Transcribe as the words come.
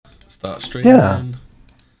Start streaming. Yeah.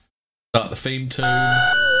 Start the theme tune.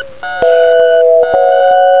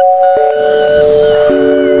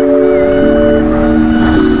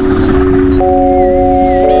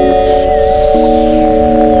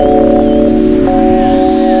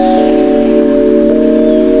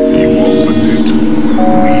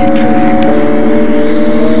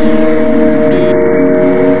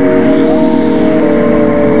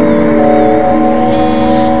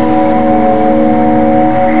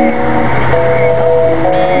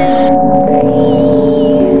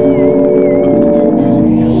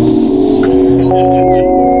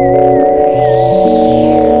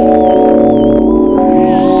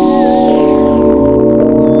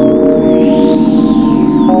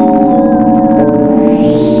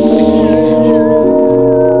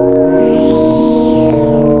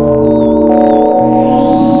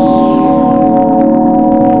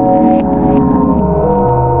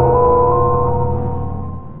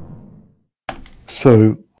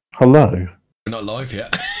 So, hello. We're not live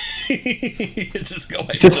yet. Just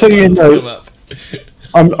so you know,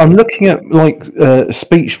 I'm looking at like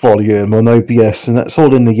speech volume on OBS, and that's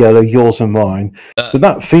all in the yellow, yours and mine. But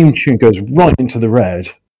that theme tune goes right into the red.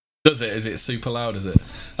 Does it? Is it super loud? Is it?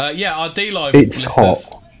 Yeah, our D Live It's listeners.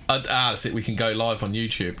 hot. That's it. We can go live on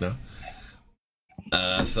YouTube now.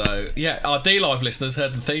 So yeah, our D Live listeners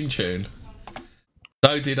heard the theme tune.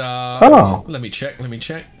 So did our. Oh. Let me check.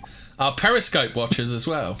 Our Periscope watchers as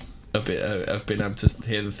well have been able to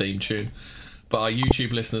hear the theme tune, but our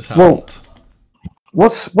YouTube listeners haven't. Well,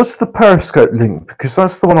 what's the Periscope link? Because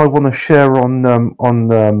that's the one I want to share on. No,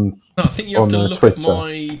 I think you have to look Twitter. at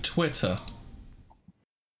my Twitter.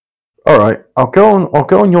 All right, I'll go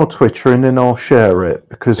on your Twitter and then I'll share it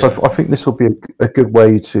because Yeah. I think this will be a good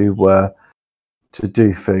way to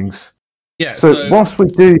do things. Yeah. So whilst we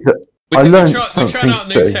do that, I learned we're something. trying out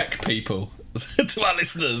new too. tech, people. To our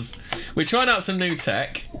listeners, we're trying out some new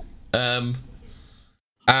tech, and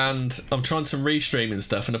I'm trying some restreaming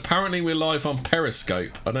stuff. And apparently, we're live on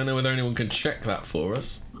Periscope. I don't know whether anyone can check that for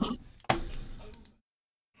us.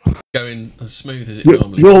 Going as smooth as it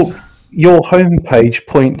normally is. Your homepage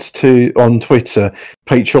points to on Twitter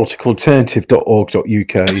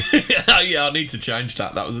patrioticalternative.org.uk. Yeah, I need to change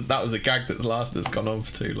that. That was a gag that's gone on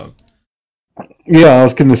for too long. Yeah, I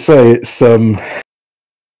was going to say it's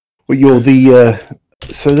Well, you're the.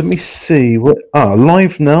 So let me see. What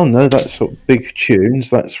live now? No, that's sort of Big Tunes.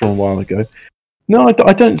 That's from a while ago. No,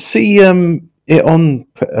 I don't see it on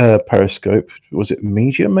Periscope. Was it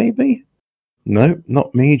Media? Maybe. No,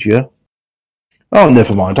 not Media. Oh,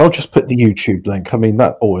 never mind. I'll just put the YouTube link. I mean,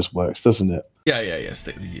 that always works, doesn't it? Yeah.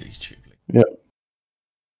 Stick the YouTube link. Yeah.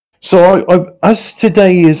 So, as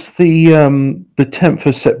today is the 10th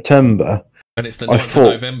of September, And it's the 9th of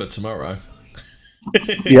November tomorrow.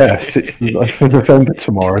 Yes, it's the 9th of November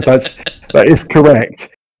tomorrow. That is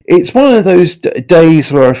correct. It's one of those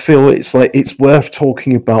days where I feel it's like it's worth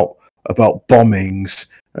talking about bombings,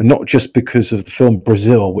 and not just because of the film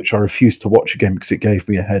Brazil, which I refused to watch again because it gave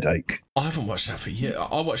me a headache. I haven't watched that for years.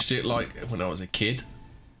 I watched it like when I was a kid.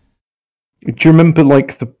 Do you remember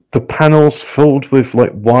like the panels filled with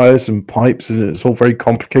like wires and pipes, and it's all very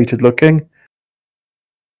complicated looking?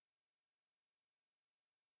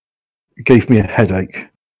 It gave me a headache.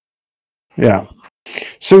 Yeah.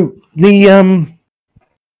 So the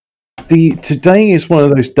today is one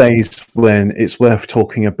of those days when it's worth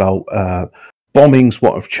talking about bombings.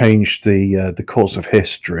 What have changed the course of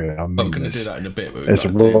history? I mean, I'm going to do that in a bit. But there's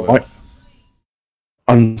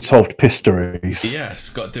unsolved mysteries. Yes,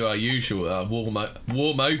 got to do our usual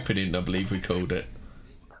warm opening, I believe we called it.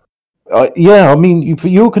 Yeah, I mean,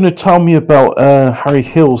 you're going to tell me about Harry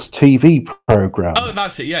Hill's TV program. Oh,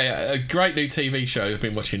 that's it. Yeah. A great new TV show I've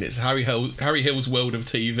been watching. It's Harry Hill's World of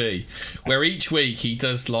TV, where each week he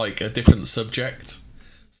does like a different subject.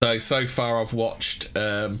 So far I've watched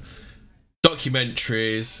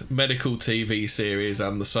documentaries, medical TV series,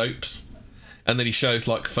 and the soaps. And then he shows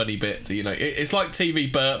like funny bits. You know, it's like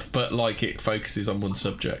TV Burp, but like it focuses on one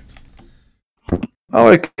subject. Oh,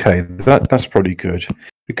 okay, that's pretty good.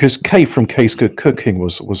 Because Kay from Kay's Good Cooking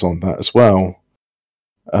was on that as well.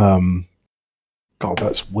 God,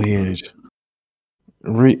 that's weird.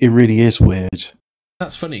 It really is weird.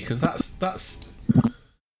 That's funny because that's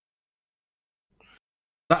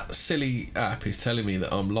that silly app is telling me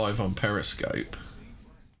that I'm live on Periscope.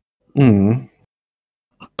 Mm.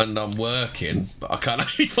 And I'm working, but I can't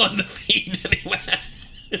actually find the feed anywhere.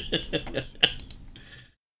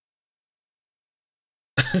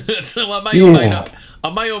 So I may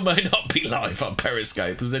or may not be live on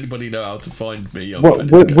Periscope. Does anybody know how to find me on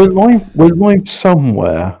Periscope? We're live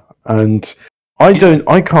somewhere, and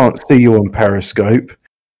I can't see you on Periscope.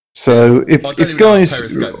 So I don't if even guys, know how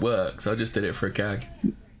Periscope works. I just did it for a gag.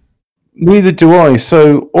 neither do I.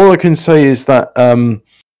 So all I can say is that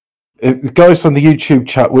if the guys on the YouTube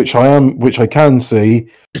chat, which I can see,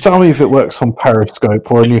 tell me if it works on Periscope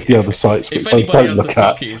or any of the other sites If which I anybody don't has the look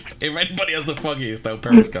at. foggiest, if anybody has the foggiest, how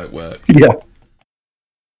Periscope works.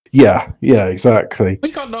 Yeah, exactly.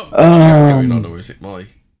 We got not much chat going on, or is it my?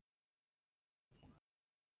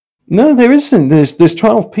 No, there isn't. There's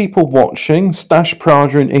 12 people watching. Stash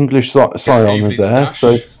Prada and English Scion are there. Stash,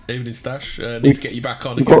 So evening Stash. Need to get you back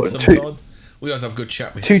on we've again got sometime. We always have a good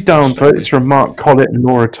chat with 2 Stash, don't we? downvotes from Mark Collett and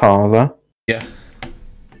Laura Tyler. Yeah.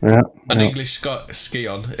 Yeah. An yeah. English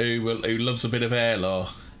skion who loves a bit of air law.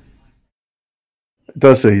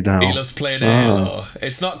 Does he now? He loves playing air law.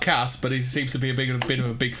 It's not Cass, but he seems to be a bit of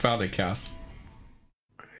a big fan of Cass.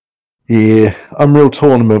 Yeah. Unreal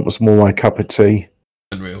Tournament was more my cup of tea.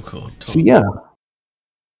 Unreal cool. So yeah.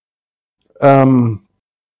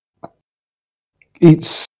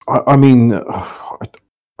 It's. I mean,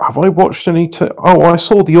 have I watched any? I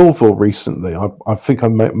saw the Orville recently. I think I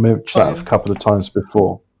mentioned that a couple of times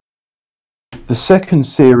before. The second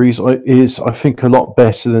series is, I think, a lot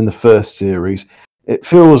better than the first series. It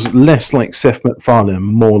feels less like Seth MacFarlane,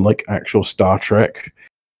 more like actual Star Trek.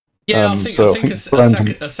 Yeah, I think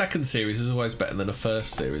a second series is always better than a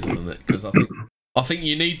first series, isn't it? Because I think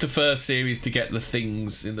you need the first series to get the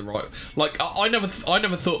things in the right. Like I never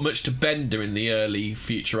thought much to Bender in the early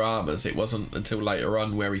Futuramas. It wasn't until later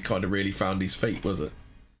on where he kind of really found his feet, was it?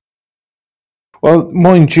 Well,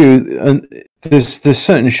 mind you, and there's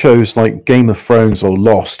certain shows like Game of Thrones or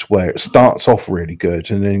Lost where it starts off really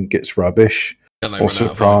good and then gets rubbish. Or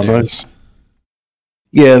Sopranos.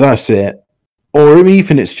 Yeah, that's it. Or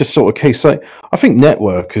even it's just sort of case like I think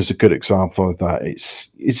Network is a good example of that.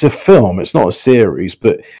 It's a film, it's not a series,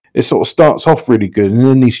 but it sort of starts off really good, and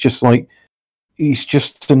then he's just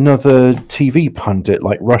another TV pundit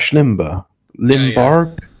like Rush Limbaugh.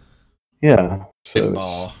 Yeah. So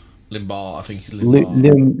Limbaugh, I think he's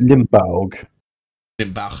Limbaugh.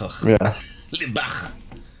 Limbaugh. Yeah. Limbach.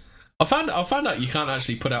 I found out you can't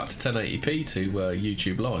actually put out to 1080p to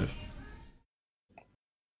YouTube Live.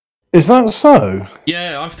 Is that so?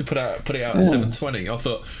 Yeah, I have to put it out at 720. I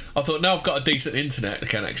thought now I've got a decent internet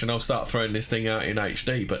connection, I'll start throwing this thing out in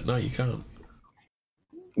HD, but no, you can't.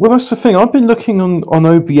 Well, that's the thing. I've been looking on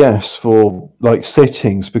OBS for like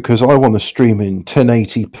settings because I want to stream in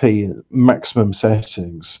 1080p maximum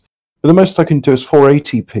settings. But the most I can do is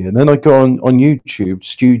 480p, and then I go on YouTube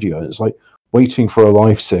Studio. It's like waiting for a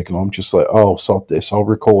live signal. I'm just like, oh, sod this. I'll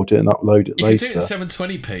record it and upload it later. You can do it at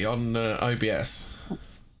 720p on OBS.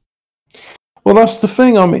 Well, that's the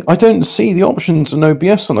thing. I mean, I don't see the options on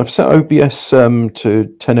OBS, and I've set OBS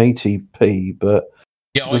to 1080p, but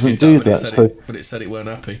yeah, it doesn't do that. But it said it weren't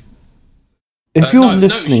happy. If you're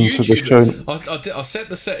listening to the show, I set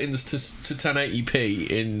the settings to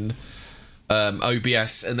 1080p in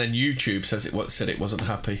OBS, and then YouTube said it wasn't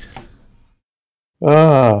happy.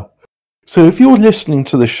 So if you're listening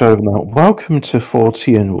to the show now, welcome to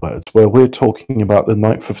 40 Inwards, where we're talking about the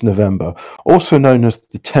 9th of November, also known as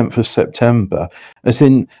the 10th of September, as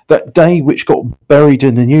in that day which got buried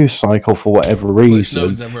in the news cycle for whatever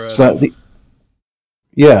reason. So the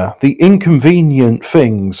inconvenient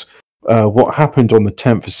things, what happened on the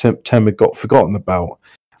 10th of September got forgotten about.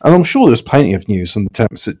 And I'm sure there's plenty of news on the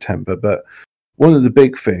 10th of September, but one of the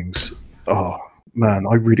big things, oh man,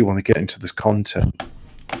 I really want to get into this content.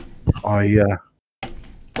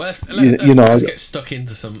 Let's get stuck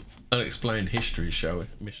into some unexplained history, shall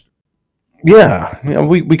we? Yeah,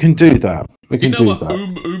 we can do that. We can do that.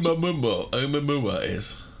 Oumuamua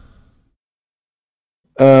is?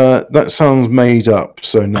 That sounds made up,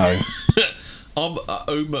 so no. I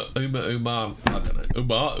don't know.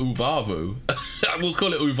 Uvavu. We'll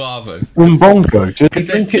call it Uvavu. Umbongo. Because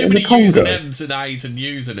there's too many U's and M's and A's and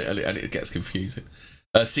U's in it, and it gets confusing.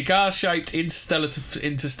 A cigar-shaped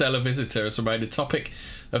interstellar visitor has remained a topic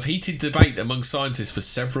of heated debate among scientists for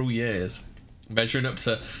several years. Measuring up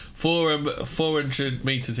to 400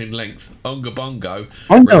 metres in length, Oingo Boingo...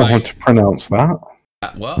 I know how to pronounce that.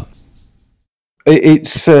 What?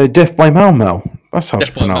 It's Death by Mau Mau. That's how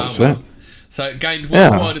to pronounce it. So it gained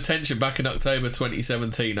worldwide attention back in October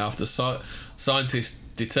 2017 after scientists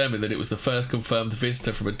determined that it was the first confirmed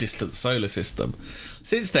visitor from a distant solar system.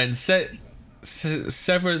 Since then,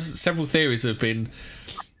 several theories have been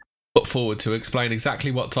put forward to explain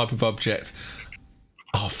exactly what type of object.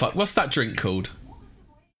 Oh fuck! What's that drink called?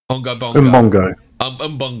 Oingo Boingo.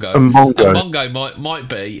 Umbongo. Umbongo might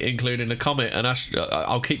be including a comet and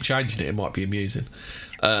I'll keep changing it. It might be amusing.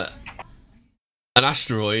 an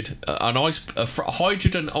asteroid, a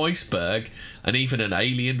hydrogen iceberg, and even an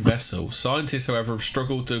alien vessel. Scientists, however, have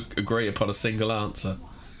struggled to agree upon a single answer.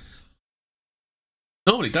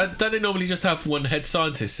 Normally, don't they normally just have one head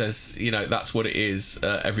scientist says, that's what it is.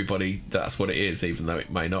 Everybody, that's what it is, even though it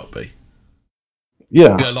may not be.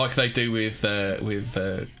 Yeah, like they do with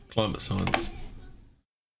climate science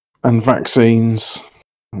and vaccines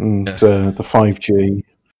and the 5G.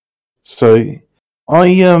 So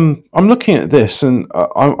I'm looking at this and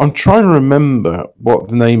I'm trying to remember what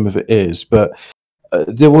the name of it is, but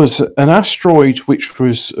there was an asteroid which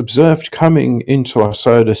was observed coming into our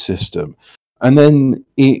solar system, and then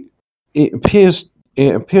it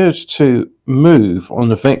appeared to move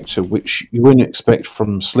on a vector which you wouldn't expect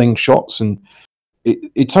from slingshots, and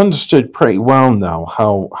it's understood pretty well now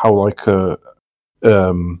how like a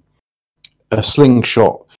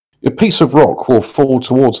slingshot, a piece of rock will fall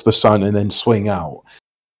towards the sun and then swing out,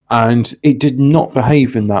 and it did not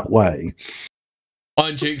behave in that way.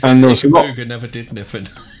 Iron Duke says Ikaruga never did nothing.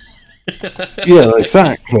 Yeah,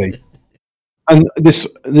 exactly. And this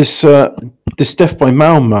Death by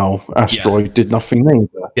Mau Mau asteroid did nothing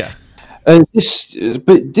either. Yeah.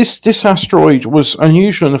 This asteroid was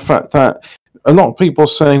unusual in the fact that a lot of people are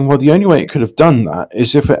saying, well, the only way it could have done that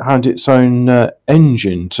is if it had its own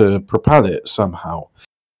engine to propel it somehow.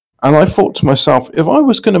 And I thought to myself, if I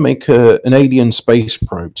was going to make an alien space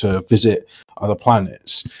probe to visit other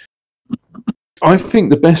planets, I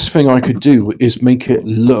think the best thing I could do is make it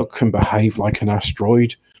look and behave like an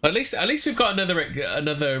asteroid. At least we've got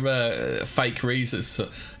another fake reason. So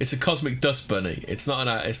it's a cosmic dust bunny. It's not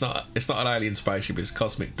an alien spaceship. It's a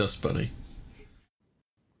cosmic dust bunny.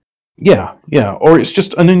 Yeah, or it's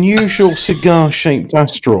just an unusual cigar-shaped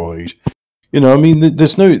asteroid. I mean,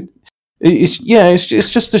 there's no. It's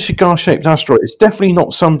just a cigar-shaped asteroid. It's definitely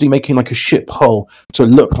not somebody making like a ship hull to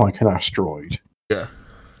look like an asteroid. Yeah.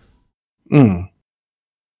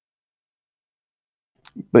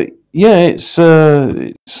 But yeah, it's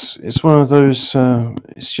one of those.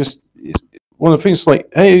 It's one of the things like,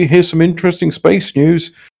 hey, here's some interesting space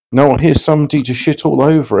news. No, here's somebody to shit all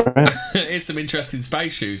over it. It's some interesting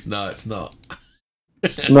space news. No, it's not.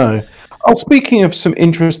 No. Oh, speaking of some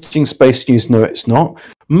interesting space news, no, it's not.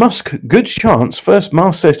 Musk, good chance first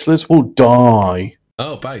Mars settlers will die.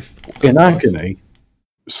 Oh, based. In agony.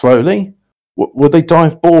 Slowly? Will they die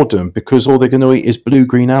of boredom because all they're going to eat is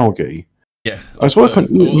blue-green algae? Yeah. I was working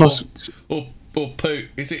on Musk. Or poo.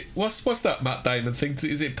 Is it, what's that Matt Damon thing?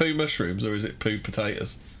 Is it poo mushrooms or is it poo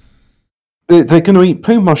potatoes? They're going to eat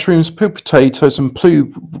poo mushrooms, poo potatoes, and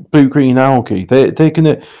blue-green algae. They're going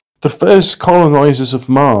to... The first colonizers of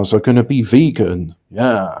Mars are going to be vegan.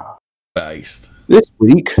 Yeah. Based. This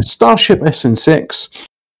week, Starship SN6,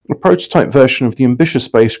 a prototype version of the ambitious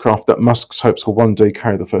spacecraft that Musk's hopes will one day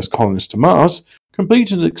carry the first colonists to Mars,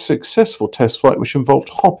 completed a successful test flight which involved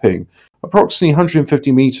hopping approximately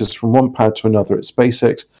 150 meters from one pad to another at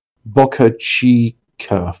SpaceX Boca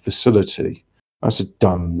Chica facility. That's a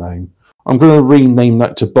dumb name. I'm going to rename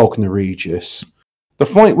that to Bognor Regis. The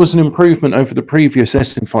flight was an improvement over the previous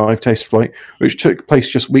SN5 test flight, which took place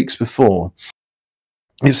just weeks before.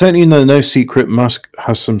 It's certainly no secret Musk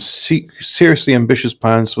has some seriously ambitious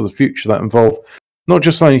plans for the future that involve not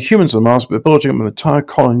just landing humans on Mars, but building up an entire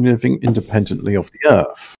colony living independently of the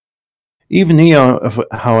Earth. Even he,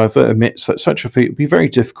 however, admits that such a feat would be very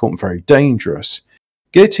difficult and very dangerous.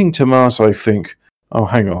 Getting to Mars, I think... Oh,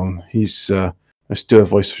 hang on. Let's do a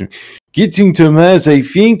voice for him. Getting to Mars, I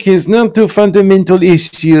think, is not a fundamental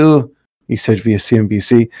issue, he said via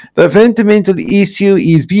CNBC. The fundamental issue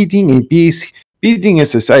is building a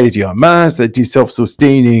society on Mars that is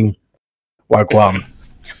self-sustaining. Wagwan.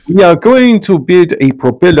 We are going to build a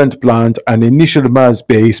propellant plant, an initial Mars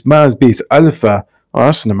base Alpha,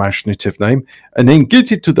 that's an imaginative name, and then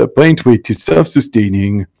get it to the point where it is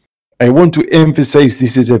self-sustaining. I want to emphasize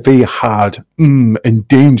this is a very hard and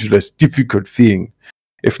dangerous, difficult thing.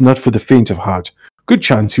 If not for the faint of heart, good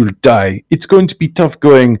chance you'll die. It's going to be tough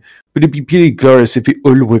going, but it'd be pretty glorious if it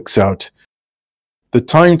all works out. The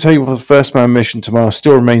timetable for the first manned mission to Mars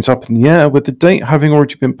still remains up in the air, with the date having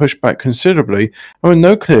already been pushed back considerably and with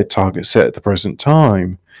no clear target set at the present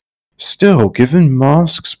time. Still, given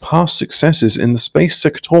Musk's past successes in the space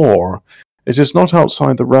sector, it is not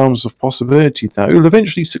outside the realms of possibility that he will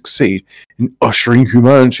eventually succeed in ushering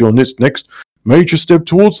humanity on its next major step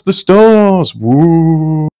towards the stars.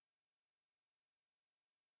 Woo!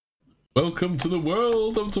 Welcome to the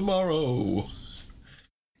world of tomorrow.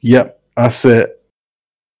 Yep, that's it.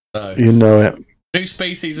 So, you know it. New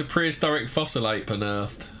species of prehistoric fossil ape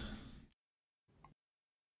unearthed.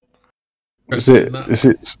 Is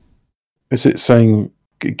it saying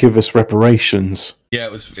give us reparations. Yeah,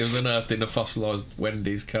 it was unearthed in a fossilised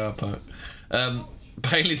Wendy's car park.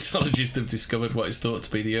 Paleontologists have discovered what is thought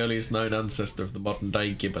to be the earliest known ancestor of the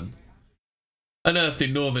modern-day gibbon. Unearthed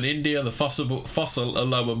in northern India, the fossil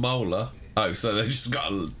Aloha molar. Oh, so they've just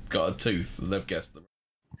got a tooth, and they've guessed them.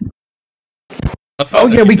 Oh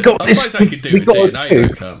yeah, we got this. They could do with DNA,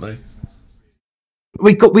 though, can't they?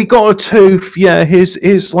 We got a tooth. Yeah,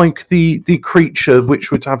 here's like the creature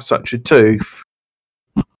which would have such a tooth.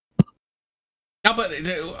 Oh, but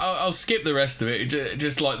I'll skip the rest of it.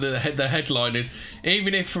 Just like the headline is,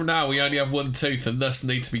 even if from now we only have one tooth and thus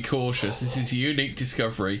need to be cautious, this is a unique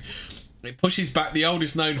discovery. It pushes back the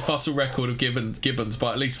oldest known fossil record of gibbons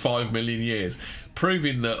by at least 5 million years,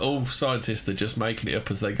 proving that all scientists are just making it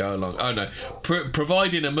up as they go along. Oh no,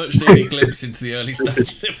 providing a much needed glimpse into the early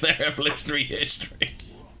stages of their evolutionary history.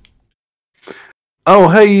 Oh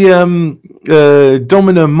hey,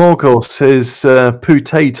 Domino Mogul says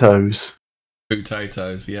potatoes.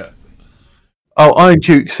 Potatoes, yeah. Oh, Iron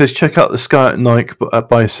Duke says check out The Sky at Night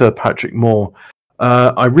by Sir Patrick Moore.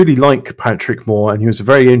 I really like Patrick Moore, and he was a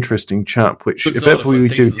very interesting chap. Which, if ever we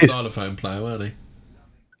do, xylophone player, weren't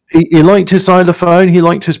he? He liked his xylophone. He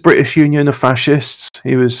liked his British Union of Fascists.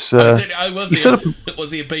 He was.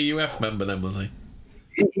 Was he a BUF member then? Was he?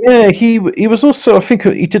 Yeah, he was also. I think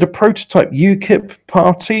he did a prototype UKIP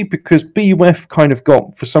party because BUF kind of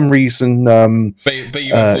got, for some reason, BUF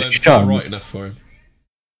weren't far right enough for him.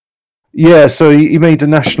 Yeah, so he made a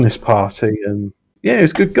nationalist party, and yeah,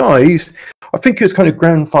 he's a good guy. I think he was kind of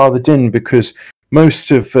grandfathered in because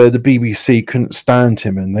most of the BBC couldn't stand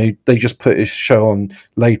him, and they just put his show on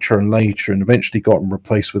later and later, and eventually got him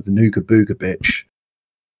replaced with the Nooga Booga bitch.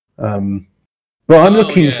 But I'm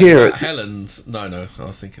looking here at Helen's. No, I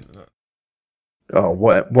was thinking of that. Oh,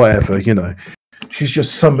 whatever, you know. She's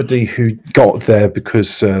just somebody who got there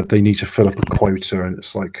because they need to fill up a quota, and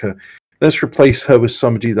it's like, let's replace her with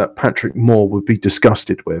somebody that Patrick Moore would be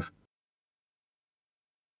disgusted with.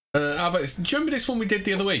 Do you remember this one we did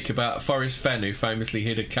the other week about Forrest Fenn, who famously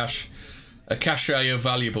hid a cache of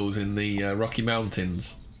valuables in the Rocky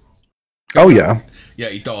Mountains? Oh yeah, yeah,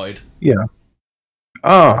 he died. Yeah.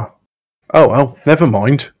 Ah. Oh well, never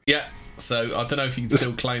mind. Yeah. So I don't know if you can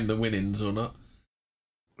still claim the winnings or not.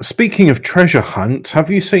 Speaking of treasure hunt, have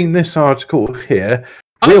you seen this article here?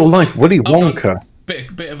 Real life Willy Wonka.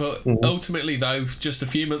 Bit of a. Ultimately, though, just a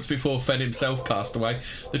few months before Fenn himself passed away,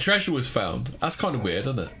 the treasure was found. That's kind of weird,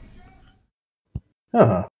 isn't it?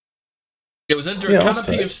 Ah. It was under a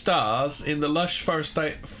canopy of stars in the lush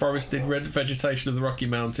forested red vegetation of the Rocky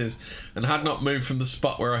Mountains and had not moved from the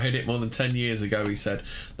spot where I hid it more than 10 years ago, he said.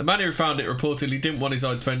 The man who found it reportedly didn't want his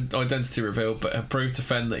identity revealed, but had proved to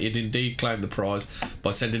Fenn that he had indeed claimed the prize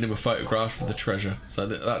by sending him a photograph of the treasure. So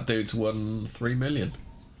that dude's won 3 million.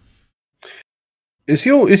 Is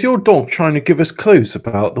your dog trying to give us clues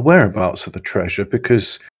about the whereabouts of the treasure?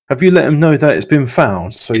 Because have you let him know that it's been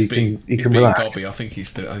found so he can relax? Gobby. I think he's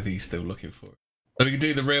still looking for it. So we can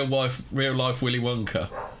do the real life Willy Wonka.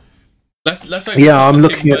 Let's hope. Yeah, I'm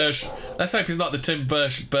looking at. Let's hope it's not the Tim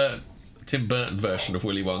Burton version of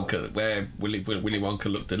Willy Wonka, where Willy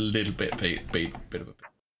Wonka looked a little bit of a.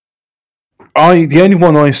 The only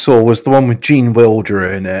one I saw was the one with Gene Wilder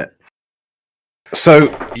in it.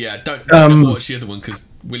 So yeah, don't watch the other one because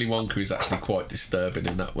Willy Wonka is actually quite disturbing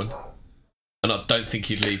in that one, and I don't think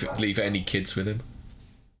he'd leave any kids with him.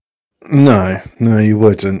 No, you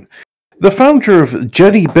wouldn't. The founder of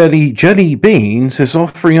Jelly Belly Jelly Beans is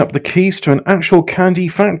offering up the keys to an actual candy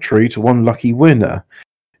factory to one lucky winner.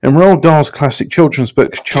 In Roald Dahl's classic children's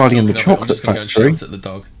book Charlie and the Chocolate Factory. Go at the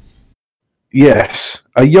dog. Yes,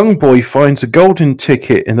 a young boy finds a golden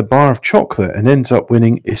ticket in the bar of chocolate and ends up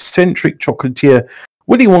winning eccentric chocolatier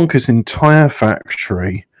Willy Wonka's entire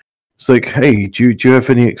factory. It's like, hey, do you have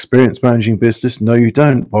any experience managing business? No, you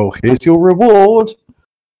don't. Well, here's your reward.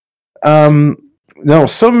 Now,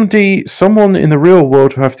 someone in the real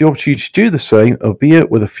world will have the opportunity to do the same,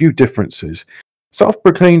 albeit with a few differences.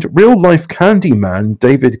 Self-proclaimed real-life candy man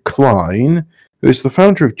David Klein, who is the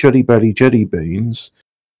founder of Jelly Belly Jelly Beans.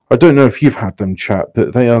 I don't know if you've had them, chat,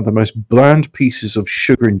 but they are the most bland pieces of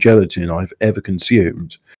sugar and gelatin I've ever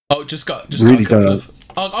consumed. Oh, just really got a couple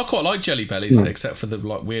of. I quite like Jelly Bellies, except for the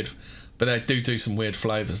weird, but they do some weird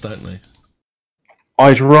flavours, don't they?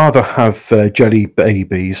 I'd rather have Jelly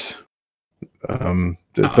Babies. Those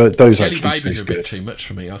Jelly Babies are a bit too much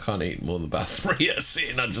for me. I can't eat more than about 3 at a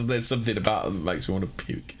sitting. There's something about them that makes me want to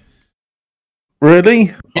puke.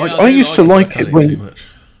 Really? Yeah, I used to like it when.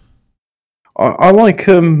 I like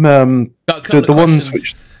the ones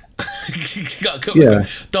which. Got a couple Yeah.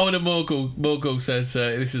 Dominic Morgul says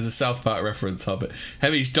this is a South Park reference, Hobbit.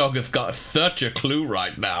 Hemi's dog have got such a clue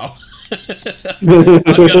right now. I've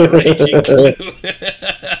got a raging clue.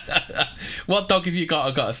 What dog have you got?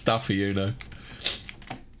 I've got a Staffy, you know.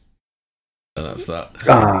 And that's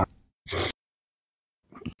that.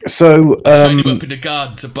 So train him up in the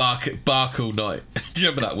garden to bark all night. Do you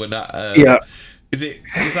remember that one? yeah. Was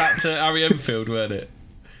that Harry Enfield, weren't it?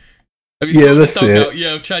 Have you Yeah, seen that's the dog it. out?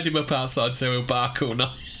 Yeah, I've trained him up outside so he'll bark all night.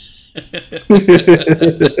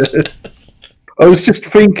 I was just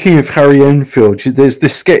thinking of Harry Enfield. There's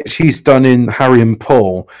this sketch he's done in Harry and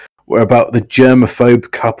Paul where about the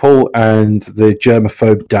germaphobe couple and the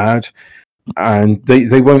germaphobe dad, and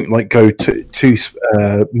they won't like go 2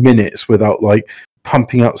 minutes without like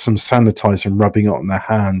pumping out some sanitizer and rubbing it on their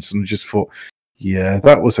hands, and I just thought, yeah,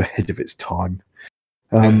 that was ahead of its time.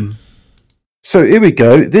 So here we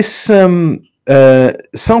go. This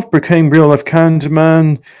self-proclaimed real-life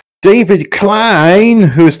Candyman, David Klein,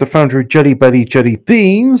 who is the founder of Jelly Belly Jelly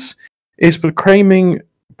Beans, is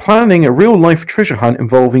planning a real-life treasure hunt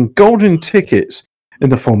involving golden tickets in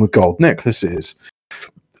the form of gold necklaces,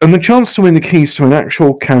 and the chance to win the keys to an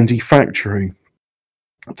actual candy factory,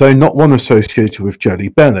 though not one associated with Jelly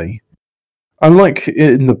Belly. Unlike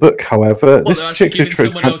in the book, however, this they're actually particular giving treasure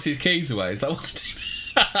someone hunt... else's keys away. Is that what?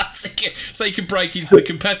 So you can break into the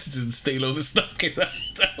competitors and steal all the stock. Is that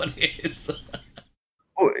what it is?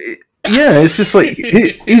 Yeah, it's just like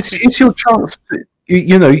it's your chance to,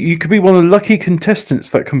 you could be one of the lucky contestants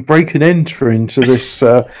that can break and enter into this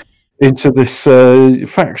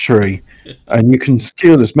factory, and you can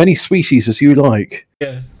steal as many sweeties as you like.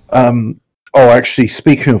 Yeah. Actually,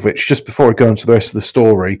 speaking of which, just before I go into the rest of the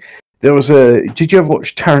story, there was did you ever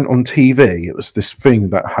watch Tarrant on TV? It was this thing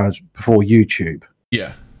that had before YouTube.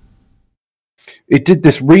 Yeah. It did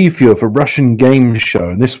this review of a Russian game show,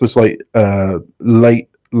 and this was like late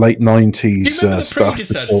 90s Do you remember the stuff.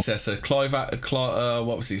 predecessor, Clive?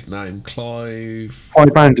 What was his name? Clive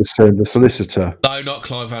Anderson, the solicitor. No, not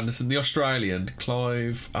Clive Anderson. The Australian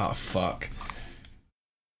Clive. Oh fuck.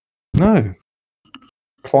 No.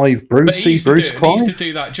 Clive Brucey, Bruce Clive. He used to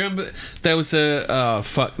do that. Do you remember? There was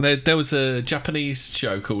There was a Japanese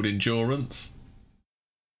show called Endurance,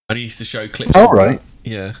 and he used to show clips. Oh, right.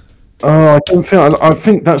 Yeah. I don't think. I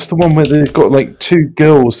think that's the one where they've got like 2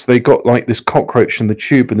 girls. They got like this cockroach in the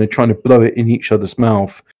tube, and they're trying to blow it in each other's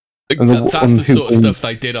mouth. And That's the sort of stuff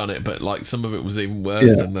they did on it, but like some of it was even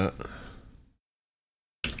worse than that.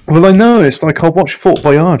 Well, I know. It's like I watched Fort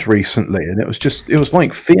Boyard recently, and it was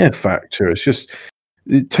like Fear Factor. It's just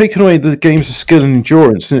taking away the games of skill and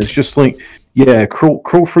endurance, and it's just like, yeah,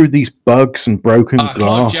 crawl through these bugs and broken glass.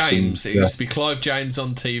 Clive James. And, it used to be Clive James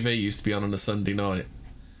on TV. Used to be on a Sunday night.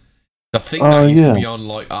 I think that used to be on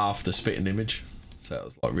like after Spitting Image, so it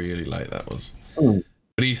was like really late. That was. But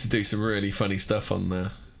he used to do some really funny stuff on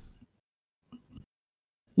there.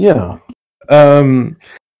 Yeah.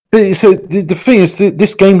 So the thing is,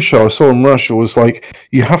 this game show I saw in Russia was like,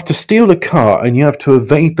 you have to steal a car and you have to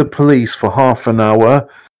evade the police for half an hour,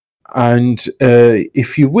 and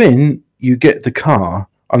if you win, you get the car.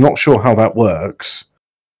 I'm not sure how that works,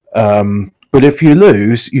 but if you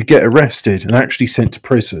lose, you get arrested and actually sent to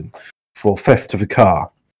prison for theft of a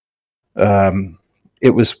car.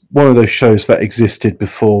 It was one of those shows that existed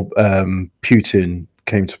before Putin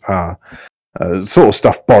came to power. Sort of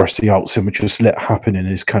stuff Boris Yeltsin would just let happen in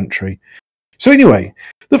his country. So anyway,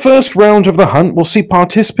 the first round of the hunt will see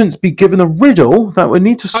participants be given a riddle that would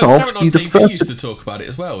need to solve to be the first. Used to talk about it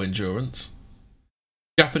as well. Endurance,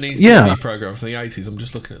 Japanese TV program from the 80s. I'm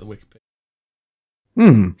just looking at the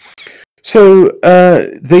Wikipedia. So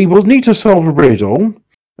they will need to solve a riddle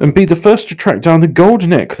and be the first to track down the gold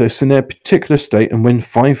necklace in their particular state and win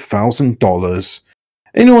 $5,000.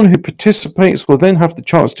 Anyone who participates will then have the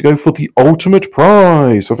chance to go for the ultimate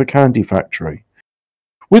prize of a candy factory.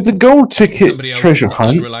 With the gold ticket treasure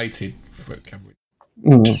hunt... Unrelated. With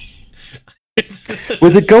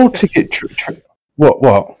the gold ticket...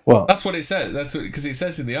 What? That's what it says. That's because it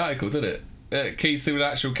says in the article, doesn't it? Keys to an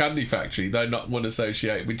actual candy factory, though not one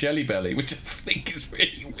associated with Jelly Belly, which I think is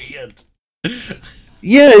really weird.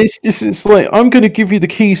 Yeah, it's like, I'm going to give you the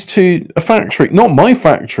keys to a factory. Not my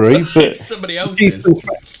factory, but... somebody else's.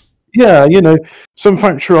 Yeah, some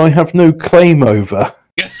factory I have no claim over.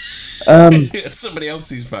 Somebody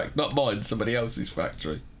else's factory. Not mine, somebody else's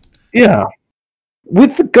factory. Yeah.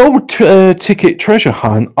 With the gold ticket treasure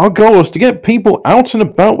hunt, our goal is to get people out and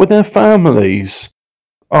about with their families.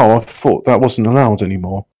 Oh, I thought that wasn't allowed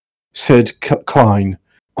anymore, said Klein.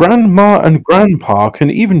 Grandma and Grandpa can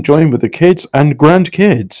even join with the kids and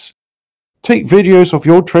grandkids. Take videos of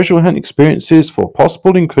your treasure hunt experiences for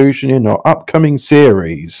possible inclusion in our upcoming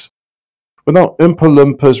series. Without Oompa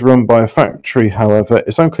Loompas run by a factory, however,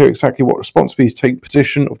 it's unclear exactly what responsibilities take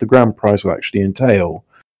position of the grand prize will actually entail.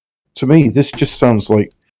 To me, this just sounds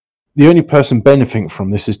like the only person benefiting from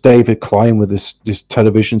this is David Klein with this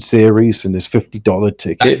television series and his $50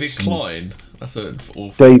 tickets. David Klein? That's an awful...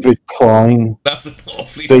 David Klein. That's an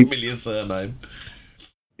awfully familiar surname.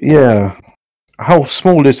 Yeah. How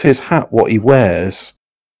small is his hat, what he wears?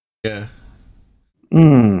 Yeah.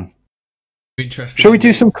 Interesting. Shall we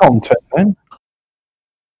do some content then?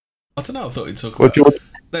 I don't know, I thought we'd talk about...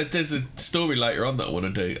 There's a story later on that I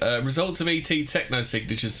want to do. Results of ET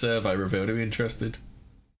Techno-Signatures survey revealed. Are you interested?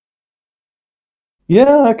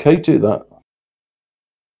 Yeah, okay, do that.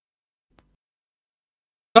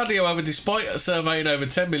 Sadly, however, despite surveying over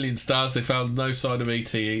 10 million stars, they found no sign of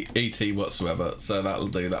ET whatsoever. So that'll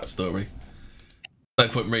do that story. No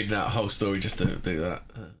point reading out a whole story just to do that.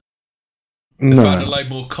 They found a load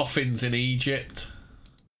more coffins in Egypt.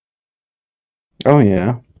 Oh,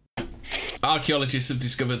 yeah. Archaeologists have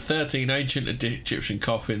discovered 13 ancient Egyptian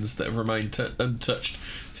coffins that have remained untouched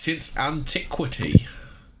since antiquity.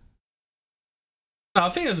 No, I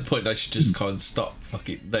think there's a point they should just kind of stop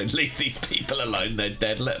fucking... They leave these people alone. They're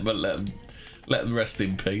dead. Let them rest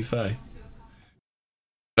in peace, eh?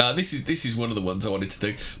 This is one of the ones I wanted to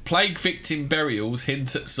do. Plague victim burials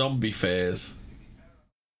hint at zombie fears.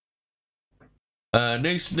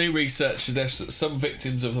 New research suggests that some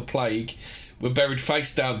victims of the plague were buried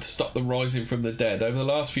face down to stop them rising from the dead. Over the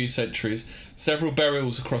last few centuries, several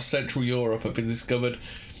burials across Central Europe have been discovered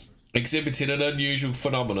exhibiting an unusual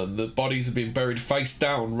phenomenon. The bodies have been buried face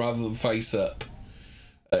down rather than face up.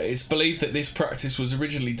 It's believed that this practice was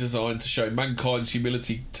originally designed to show mankind's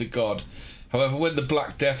humility to God. However, when the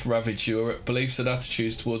Black Death ravaged Europe, beliefs and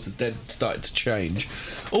attitudes towards the dead started to change.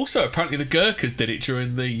 Also, apparently the Gurkhas did it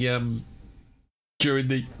during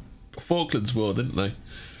the Falklands War, didn't they?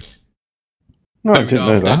 No, I didn't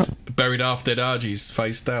know that. Buried half dead Argies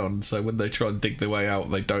face down, so when they try and dig their way out,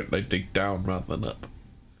 they dig down rather than up.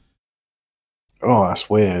 Oh, that's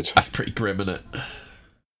weird. That's pretty grim, isn't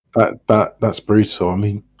it? That's brutal. I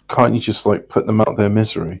mean, can't you just like put them out of their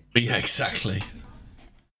misery? Yeah, exactly.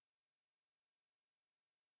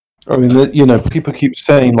 I mean, you know, people keep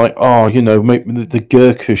saying like, oh, you know, maybe the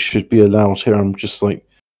Gurkhas should be allowed here. I'm just like,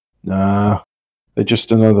 nah, they're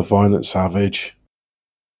just another violent savage.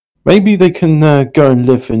 Maybe they can go and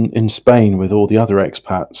live in Spain with all the other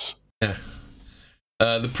expats. Yeah.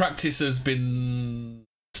 The practice has been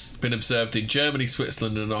observed in Germany,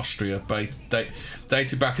 Switzerland and Austria,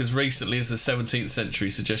 dated back as recently as the 17th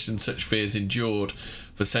century, suggesting such fears endured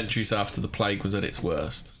for centuries after the plague was at its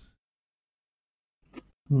worst.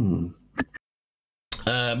 Man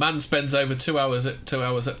spends over 2 hours up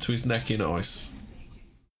to his neck in ice.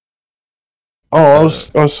 Oh,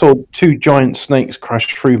 I saw 2 giant snakes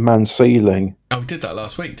crash through man's ceiling. Oh, we did that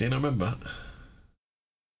last week, do you remember?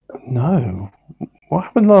 No. What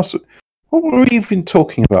happened last week? What were we even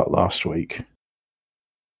talking about last week?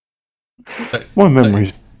 My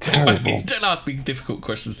memory's terrible. Don't ask me difficult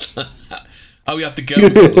questions. Oh, we had the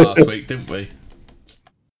girls on last week, didn't we?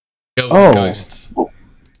 Girls and Ghosts.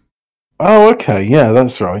 Oh, okay. Yeah,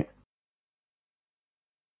 that's right.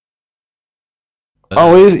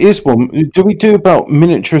 Here's one. Do we do about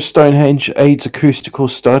miniature Stonehenge AIDS acoustical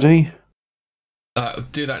study?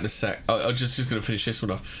 Do that in a sec. I'm just going to finish this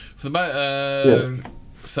one off. For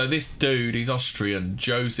So this dude, he's Austrian,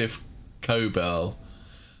 Joseph Kobel.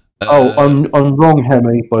 I'm wrong,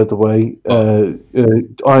 Hemi. By the way,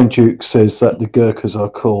 Iron Duke says that the Gurkhas are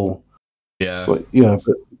cool. Yeah, it's like, yeah,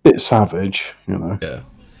 but a bit savage, you know. Yeah.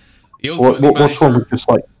 What's wrong with just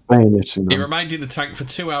like bayoneting them? He remained in the tank for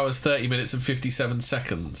 2 hours, 30 minutes, and 57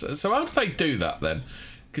 seconds. So how do they do that then?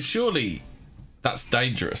 Because surely that's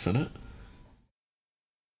dangerous, isn't it?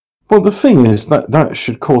 Well, the thing is that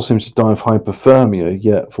should cause him to die of hypothermia,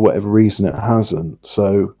 yet for whatever reason it hasn't.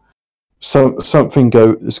 So something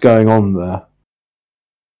is going on there.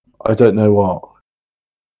 I don't know what.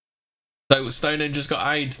 So Stonehenge has got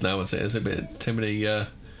AIDS now, is it? Is it a bit too many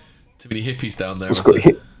hippies down there?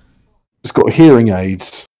 It's got hearing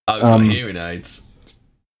aids. Oh, it's got hearing aids.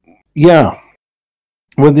 Yeah.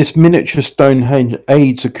 Well, this miniature Stonehenge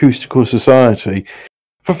AIDS acoustical society.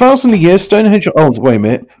 For thousands of years, Stonehenge... Oh, wait a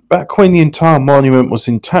minute. Back when the entire monument was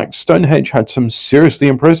intact, Stonehenge had some seriously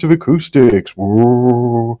impressive acoustics.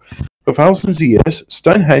 Whoa. For thousands of years,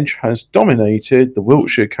 Stonehenge has dominated the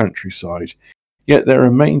Wiltshire countryside. Yet there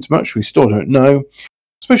remains much we still don't know,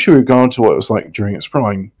 especially with regard to what it was like during its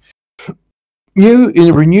prime. In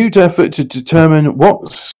a renewed effort to determine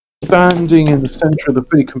what standing in the centre of the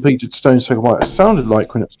fully completed stone circle what it sounded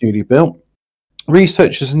like when it was newly built.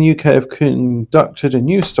 Researchers in the UK have conducted a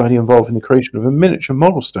new study involving the creation of a miniature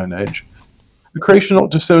model Stonehenge. A creation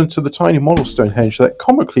not dissimilar to the tiny model Stonehenge that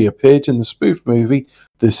comically appeared in the spoof movie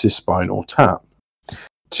This Is Spinal Tap.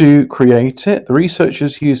 To create it, the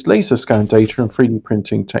researchers used laser scan data and 3D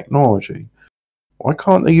printing technology. Why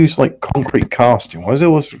can't they use like concrete casting? Why does it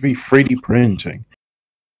always have to be 3D printing?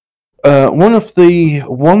 One of the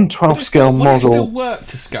 1/12 scale model. Would it still work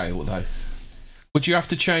to scale though? Would you have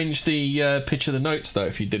to change the pitch of the notes though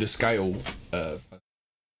if you did a scale?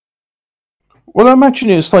 Well, I imagine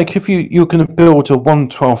it's like if you're going to build a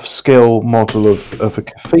 1/12 scale model of a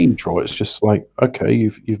cathedral. It's just like, okay,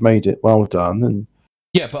 you've made it, well done, and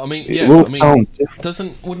yeah, but I mean,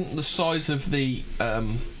 wouldn't the size of the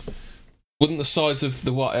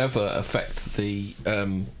whatever affect the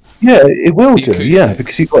yeah, it will do, acoustics? Yeah,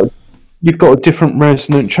 because you've got a different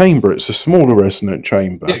resonant chamber. It's a smaller resonant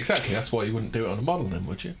chamber. Yeah, exactly. That's why you wouldn't do it on a model then,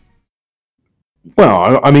 would you?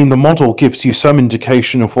 Well, I mean, the model gives you some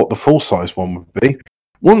indication of what the full-size one would be.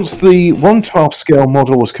 Once the 1/12 scale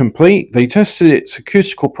model was complete, they tested its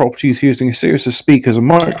acoustical properties using a series of speakers and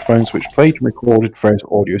microphones which played and recorded various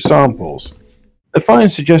audio samples. The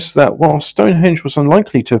findings suggest that while Stonehenge was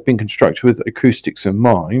unlikely to have been constructed with acoustics in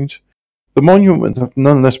mind, the monument would have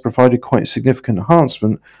nonetheless provided quite significant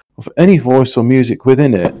enhancement of any voice or music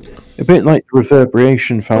within it, a bit like the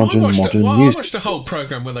reverberation found in modern music. I watched a whole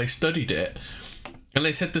program where they studied it, and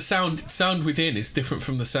they said the sound within is different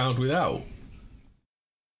from the sound without.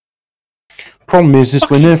 Problem is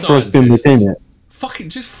whenever I've been within it,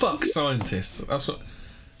 fuck scientists. That's what.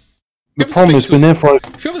 The problem is whenever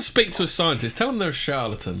if you ever speak to a scientist, tell them they're a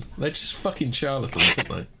charlatan. They're just fucking charlatans, aren't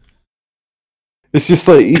they? It's just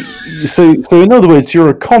like so. In other words, you're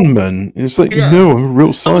a con man. It's like no, I'm a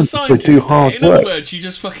real scientist. I do hard work. In other words, you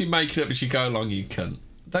just fucking make it up as you go along. You cunt.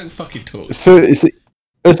 Don't fucking talk. So it's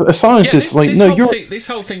as a scientist, this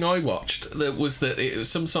whole thing I watched was that it was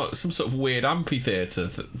some sort of weird amphitheatre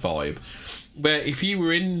vibe, where if you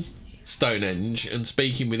were in Stonehenge and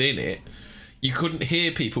speaking within it, you couldn't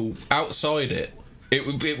hear people outside it.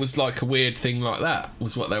 It was like a weird thing like that.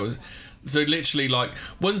 Was what there was. So literally, like,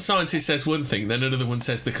 one scientist says one thing, then another one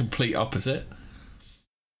says the complete opposite.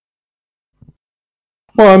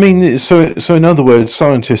 Well, I mean, so in other words,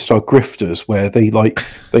 scientists are grifters, where they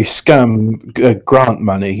scam grant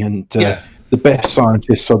money, and the best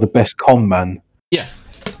scientists are the best con man. Yeah,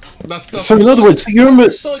 that's so. In other words, you remember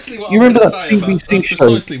that BBC show?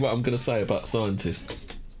 Precisely what I'm going to say about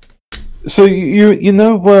scientists. So you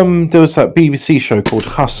know there was that BBC show called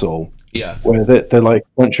Hustle. Yeah, where they're like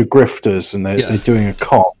a bunch of grifters and they're doing a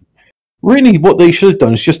con. Really, what they should have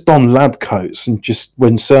done is just don lab coats and just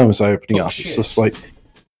when sermons are opening up, it's just like,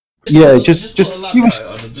 just put a lab coat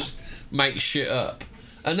on and just make shit up,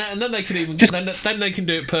 and then they can even then they can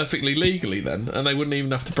do it perfectly legally then, and they wouldn't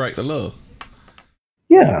even have to break the law.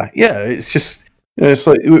 Yeah, it's just it's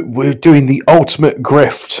like we're doing the ultimate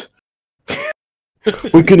grift.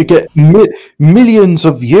 We're going to get millions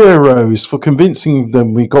of euros for convincing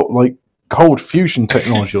them we got like cold fusion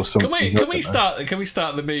technology or something. Can we start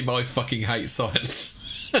the meme? I fucking hate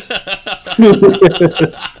science.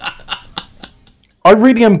 I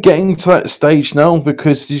really am getting to that stage now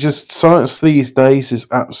because science these days is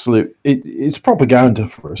absolute. It's propaganda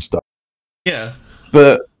for a start. Yeah.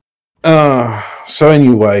 But so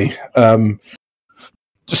anyway,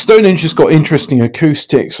 Stonehenge has got interesting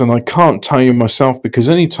acoustics, and I can't tell you myself because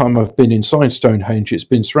any time I've been inside Stonehenge, it's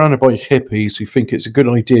been surrounded by hippies who think it's a good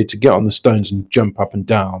idea to get on the stones and jump up and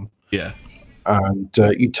down. Yeah. And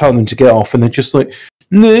you tell them to get off, and they're just like,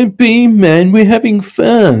 "No, be man, we're having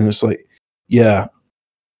fun." And it's like, yeah.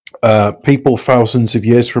 People thousands of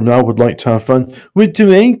years from now would like to have fun. What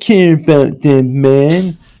do I care about them,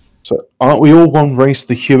 man? So aren't we all one race,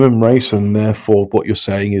 the human race, and therefore what you're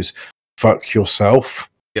saying is fuck yourself?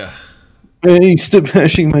 Yeah. Hey, stop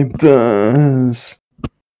hashing my buzz.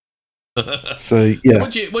 So yeah.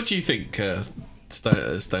 So what do you think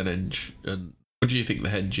Stonehenge, and what do you think the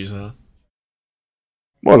henges are?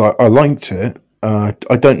 Well, I liked it. I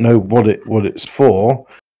don't know what it's for.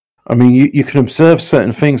 I mean, you can observe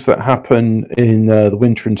certain things that happen in the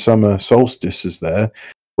winter and summer solstices there,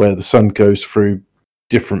 where the sun goes through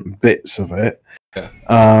different bits of it. Yeah.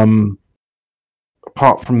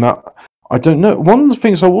 Apart from that, I don't know. One of the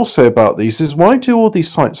things I will say about these is why do all these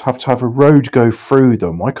sites have to have a road go through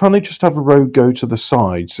them? Why can't they just have a road go to the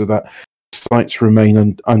side so that sites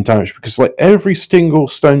remain undamaged? Because like every single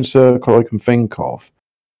stone circle I can think of,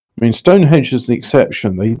 I mean, Stonehenge is the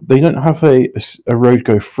exception. They don't have a road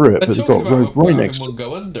go through it, but they've got a road right next to it. One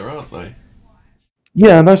go under, aren't they?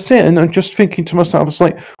 Yeah, that's it. And I'm just thinking to myself, it's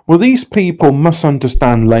like, well, these people must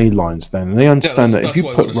understand ley lines then, and they understand that if you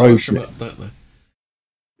put roads in, don't they?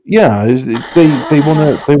 yeah, they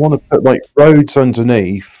want to put like roads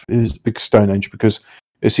underneath is Big Stonehenge because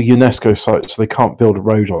it's a UNESCO site, so they can't build a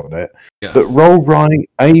road on it. Yeah. But Rollright,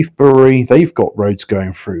 Avebury, they've got roads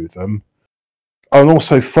going through them. And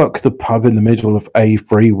also, fuck the pub in the middle of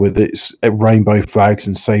Avebury with its rainbow flags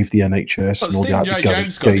and save the NHS and all Stephen that. J.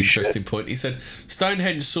 James got an interesting point. He said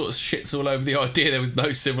Stonehenge sort of shits all over the idea there was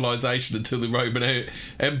no civilization until the Roman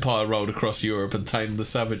Empire rolled across Europe and tamed the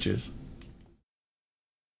savages.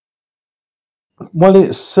 Well,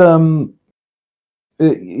 it's wow.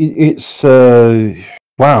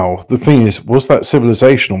 The thing is, was that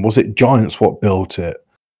civilization or was it giants what built it?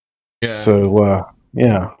 Yeah. So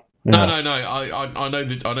yeah. No. I know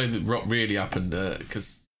that what really happened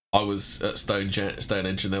because I was at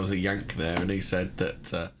Stonehenge and there was a Yank there, and he said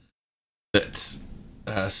that the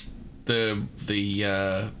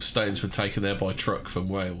stones were taken there by truck from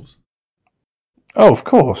Wales. Oh, of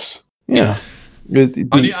course. Yeah.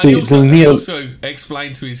 He also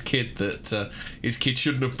explained to his kid that his kid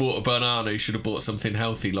shouldn't have bought a banana. He should have bought something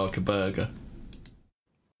healthy like a burger.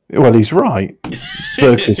 Well, he's right.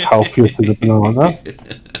 Burger's healthier than a banana.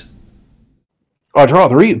 I'd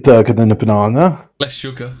rather eat a burger than a banana. Less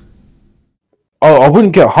sugar. Oh, I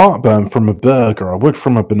wouldn't get heartburn from a burger. I would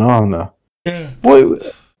from a banana. Yeah. Well,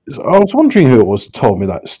 I was wondering who it was that told me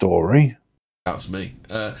that story. That's me.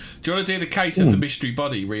 Do you want to do the case of the mystery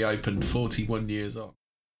body reopened 41 years on?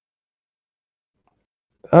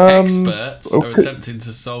 Experts are attempting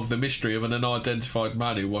to solve the mystery of an unidentified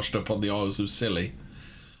man who washed up on the Isles of Scilly.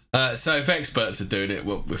 So if experts are doing it,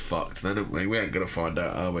 well, we're fucked then, aren't we? We ain't going to find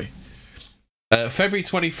out, are we? February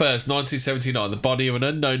 21st, 1979, the body of an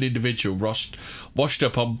unknown individual washed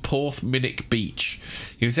up on Porthminnock Beach.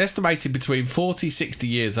 He was estimated between 40-60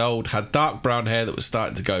 years old, had dark brown hair that was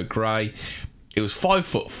starting to go grey. He was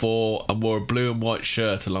 5'4" and wore a blue and white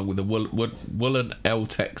shirt along with a woolen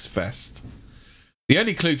L-Tex vest. The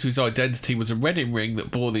only clue to his identity was a wedding ring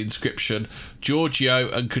that bore the inscription Giorgio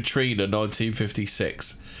and Katrina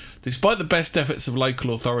 1956. Despite the best efforts of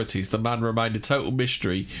local authorities, the man remained a total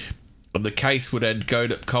mystery, and the case would end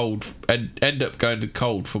up going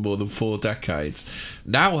cold for more than 4 decades.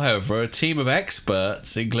 Now, however, a team of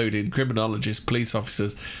experts, including criminologists, police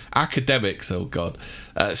officers, academics,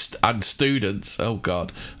 and students,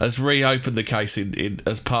 has reopened the case in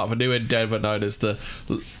as part of a new endeavour known as the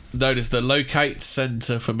Locate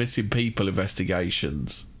Centre for Missing People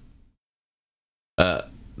Investigations.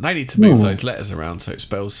 They need to move those letters around so it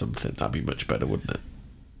spells something. That'd be much better, wouldn't it?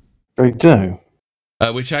 They do.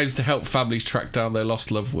 Which aims to help families track down their lost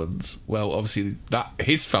loved ones. Well, obviously,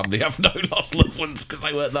 his family have no lost loved ones because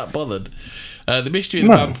they weren't that bothered. The mystery of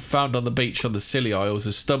the man found on the beach on the Scilly Isles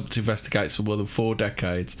has stumped investigators for more than 4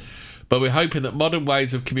 decades. But we're hoping that modern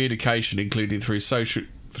ways of communication, including through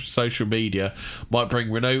social media, might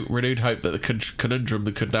bring renewed hope that the conundrum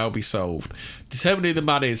that could now be solved. Determining who the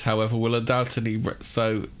man is, however, will undoubtedly...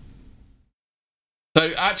 So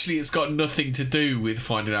actually, it's got nothing to do with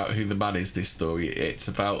finding out who the man is, this story. It's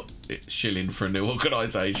about shilling for a new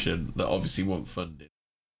organisation that obviously want funding.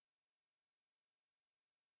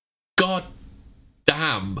 God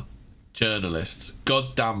damn journalists.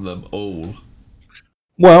 God damn them all.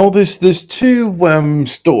 Well, there's 2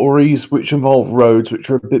 stories which involve roads which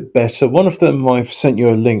are a bit better. One of them I've sent you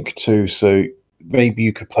a link to, so maybe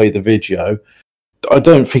you could play the video. I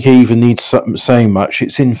don't think he even needs saying much.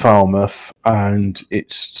 It's in Falmouth, and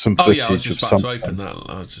it's some footage I was just of about to open that.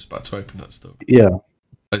 I was just about to open that story. Yeah.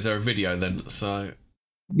 Is there a video then? So.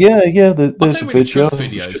 Yeah. There's I don't a really video. trust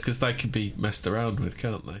videos because they can be messed around with,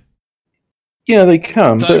 can't they? Yeah, they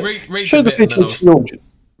can. So but read show the the bit, video and to your...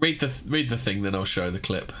 read the thing, then I'll show the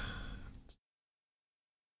clip.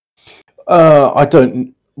 I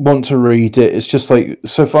don't want to read it. It's just like,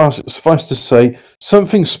 suffice to say,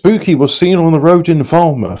 something spooky was seen on the road in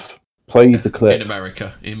Falmouth. Play the clip. In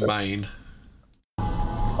America, in Maine.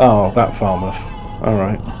 Oh, that Falmouth. All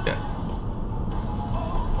right. Yeah.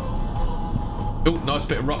 Oh, nice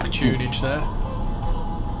bit of rock tunage there.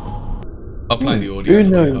 I'll play the audio for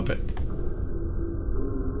you a bit.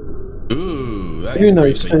 Ooh, that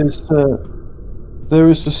is creepy. There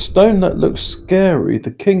is a stone that looks scary,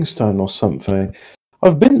 the Kingstone or something.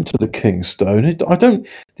 I've been to the Kingstone.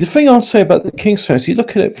 The thing I'd say about the Kingstone is you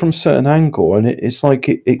look at it from a certain angle and it's like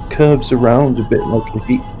it curves around a bit like a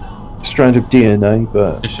strand of DNA,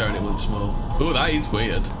 but... Just showing it once more. Oh, that is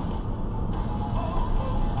weird.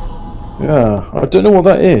 Yeah, I don't know what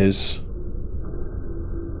that is.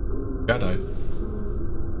 Shadow.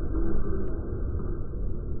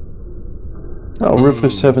 Oh, River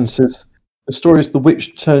 7 says the story is the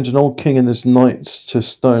witch turned an old king and his knights to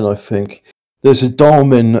stone. I think there's a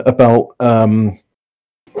dolmen about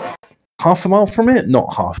half a mile from it,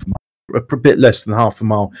 not half a mile, a bit less than half a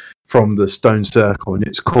mile from the stone circle, and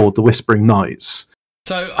it's called the Whispering Knights.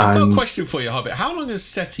 So I've got a question for you, Hobbit. How long has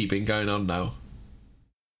SETI been going on now?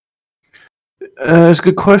 It's a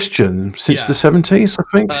good question. Since the 70s, I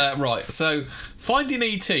think. Right. So, Finding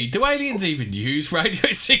ET. Do aliens even use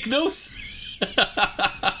radio signals?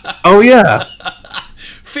 Oh yeah.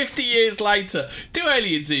 50 years later, do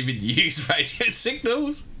aliens even use radio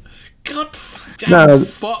signals? God, No.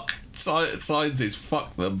 fuck scientists.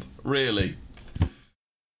 Fuck them. Really.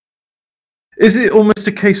 Is it almost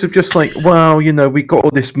a case of just like, well, you know, we got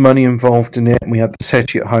all this money involved in it, and we had the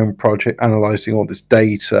SETI at Home project analysing all this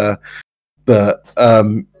data, but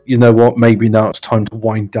you know what? Maybe now it's time to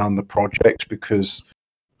wind down the project because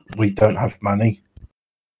we don't have money.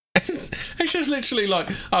 It's just literally like,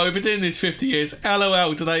 oh, we've been doing this 50 years.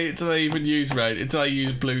 LOL. Do they even use radio? Do they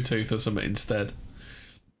use Bluetooth or something instead?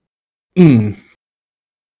 Hmm.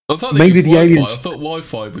 I thought they Maybe used the Wi-Fi. aliens. I thought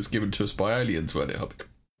Wi-Fi was given to us by aliens, weren't it, Hobbit?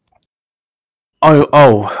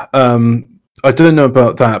 I don't know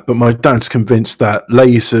about that, but my dad's convinced that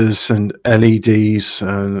lasers and LEDs,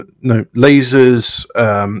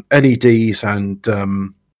 LEDs and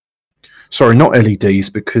sorry, not LEDs,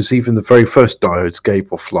 because even the very first diodes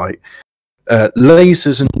gave off light.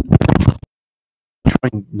 Lasers and try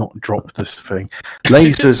and not drop this thing.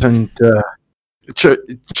 Lasers and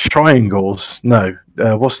triangles. No,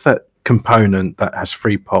 what's that component that has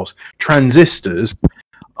 3 poles? Transistors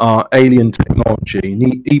are alien technology, and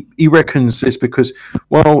he reckons it's because,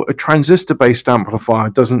 well, a transistor-based amplifier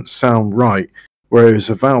doesn't sound right, whereas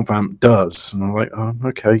a valve amp does. And I'm like, oh,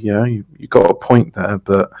 okay, yeah, you got a point there,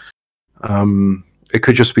 but it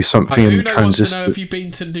could just be something in the transistor. Have you been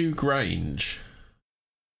to New Grange?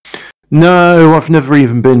 No, I've never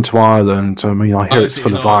even been to Ireland. I mean, I hear it's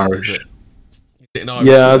full of Irish. Is it an Irish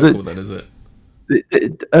circle, then, is it?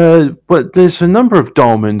 But there's a number of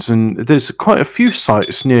dolmens, and there's quite a few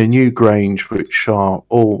sites near New Grange which are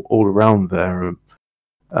all around there.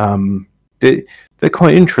 They're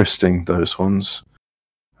quite interesting, those ones.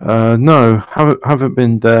 No, haven't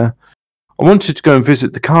been there. I wanted to go and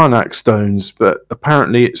visit the Carnac Stones, but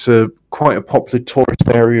apparently it's quite a popular tourist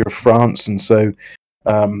area of France, and so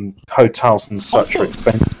hotels and such are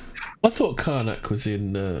expensive. I thought Carnac was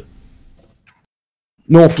in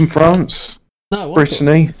northern France. No,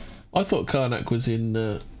 Brittany. I thought Karnak was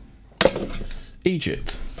in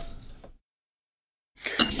Egypt.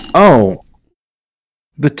 Oh,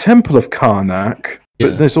 the Temple of Karnak,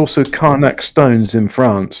 but there's also Carnac Stones in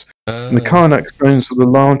France. And the Carnac Stones are the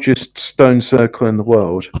largest stone circle in the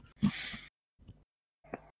world.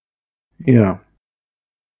 Yeah.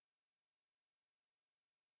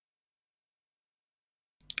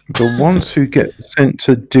 The ones who get sent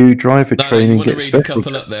to do driver training get special. A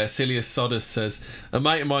couple up there. Silius Sodus says, a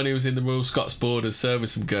mate of mine who was in the Royal Scots Borders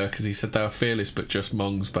service some Gurkhas, he said they were fearless but just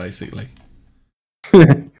mongs, basically.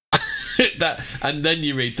 And then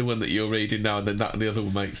you read the one that you're reading now, and then the other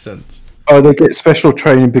one makes sense. Oh, they get special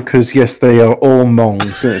training because, yes, they are all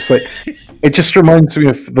mongs. And it's like, it just reminds me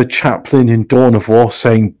of the chaplain in Dawn of War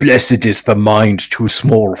saying, "Blessed is the mind too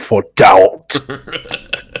small for doubt."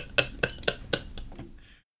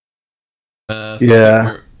 I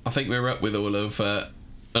think we're up with all of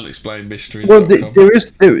Unexplained Mysteries. Well, there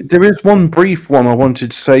is one brief one I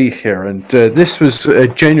wanted to say here, and this was a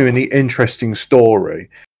genuinely interesting story.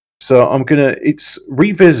 So it's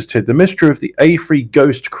revisited, the mystery of the A3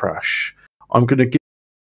 ghost crash. I'm going to give,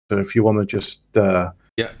 so if you want to just,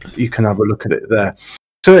 you can have a look at it there.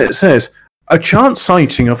 So it says, a chance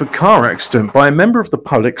sighting of a car accident by a member of the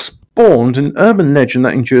public spawned an urban legend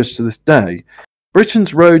that endures to this day.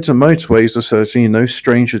 Britain's roads and motorways are certainly no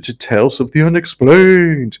stranger to tales of the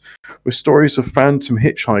unexplained, with stories of phantom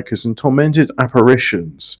hitchhikers and tormented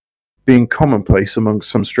apparitions being commonplace among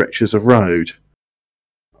some stretches of road.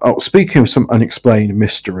 Oh, speaking of some unexplained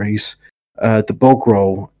mysteries, the bog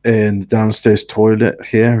roll in the downstairs toilet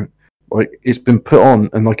here, like, it's been put on,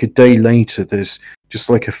 and like a day later, there's just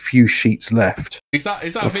like a few sheets left. Is that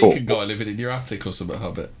a vegan guy living in your attic or something,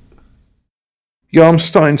 Hobbit? Yeah, I'm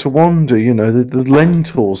starting to wonder, the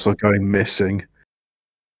lentils are going missing.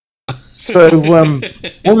 So, one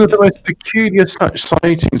of the most peculiar such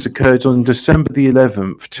sightings occurred on December the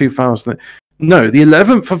 11th, 2000. No, the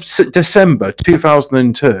 11th of December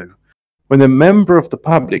 2002, when a member of the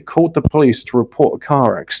public called the police to report a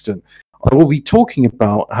car accident. I will be talking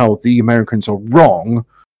about how the Americans are wrong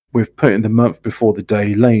with putting the month before the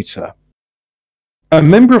day later. A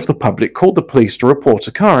member of the public called the police to report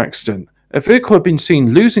a car accident. A vehicle had been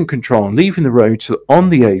seen losing control and leaving the road on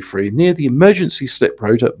the A3 near the emergency slip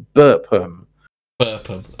road at Burpham.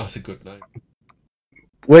 Burpham, that's a good name.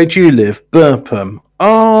 Where do you live? Burpham.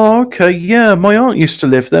 Oh, okay, yeah. My aunt used to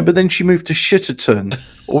live there, but then she moved to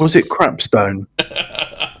Shitterton. Or was it Crapstone?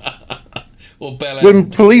 Or When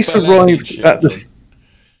police arrived at the...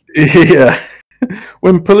 Yeah.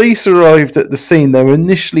 When police arrived at the scene, they were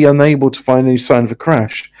initially unable to find any sign of a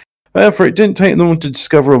crash. However, it didn't take them long to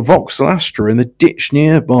discover a Vauxhall Astra in the ditch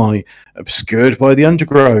nearby, obscured by the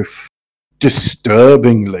undergrowth.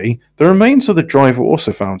 Disturbingly, the remains of the driver were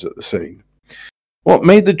also found at the scene. What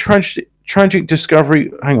made the tragic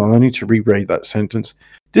discovery... Hang on, I need to reread that sentence.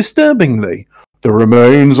 Disturbingly, the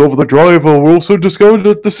remains of the driver were also discovered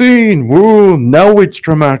at the scene. Whoa, now it's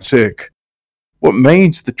dramatic. What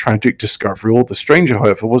made the tragic discovery all the stranger,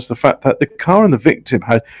 however, was the fact that the car and the victim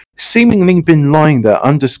had seemingly been lying there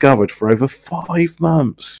undiscovered for over 5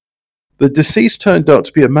 months. The deceased turned out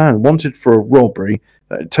to be a man wanted for a robbery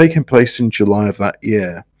that had taken place in July of that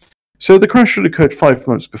year. So the crash had occurred 5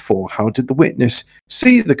 months before. How did the witness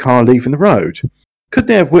see the car leaving the road? Could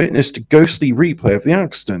they have witnessed a ghostly replay of the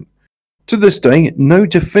accident? To this day, no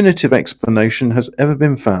definitive explanation has ever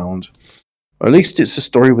been found. Or at least it's a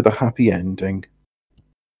story with a happy ending.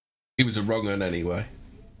 He was a wrong one anyway.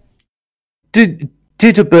 Did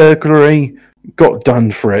a burglary, got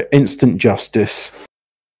done for it, instant justice.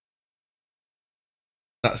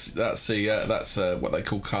 That's what they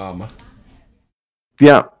call karma.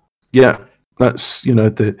 Yeah, that's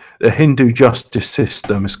the Hindu justice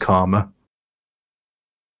system is karma.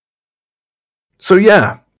 So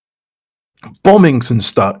yeah, bombings and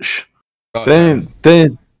such.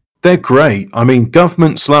 They're great. I mean,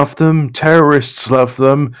 governments love them, terrorists love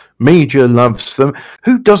them, media loves them.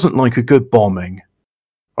 Who doesn't like a good bombing?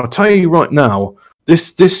 I'll tell you right now,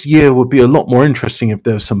 this year would be a lot more interesting if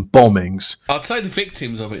there were some bombings. I'd say the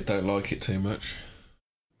victims of it don't like it too much.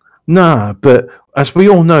 Nah, but as we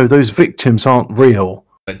all know, those victims aren't real.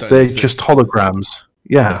 They're just holograms.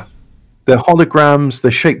 Yeah. They're holograms,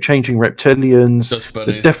 they're shape-changing reptilians.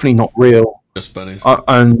 They're definitely not real. Just bunnies.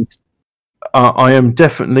 I am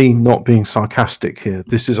definitely not being sarcastic here.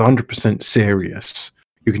 This is 100% serious.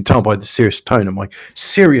 You can tell by the serious tone of my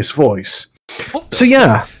serious voice. So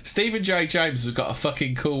yeah, Stephen J. James has got a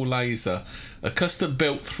fucking cool laser, a custom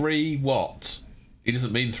built 3 watts. He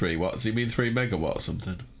doesn't mean 3 watts. He mean 3 megawatts or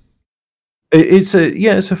something. It's a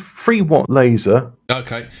 3-watt laser.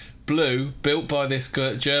 Okay, blue, built by this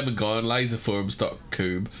German guy on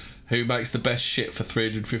laserforums.com, who makes the best shit for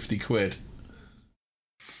 350 quid.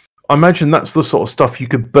 I imagine that's the sort of stuff you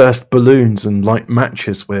could burst balloons and light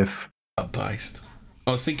matches with. Based.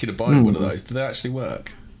 I was thinking of buying one of those. Do they actually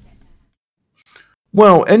work?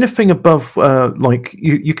 Well, anything above,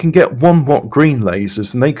 you can get 1-watt green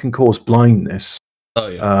lasers, and they can cause blindness. Oh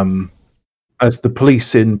yeah. As the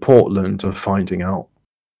police in Portland are finding out.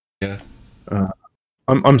 Yeah.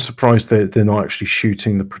 I'm surprised they're not actually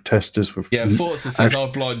shooting the protesters with. Yeah, Forza says our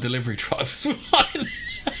blind delivery drivers were fine.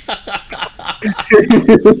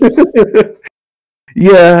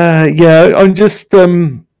 Yeah. I'm just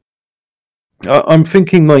I'm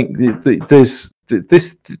thinking like there's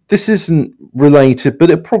this isn't related,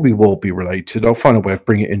 but it probably will be related. I'll find a way of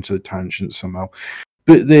bringing it into the tangent somehow.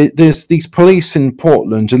 But there's these police in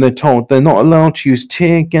Portland, and they're told they're not allowed to use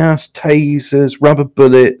tear gas, tasers, rubber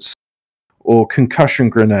bullets, or concussion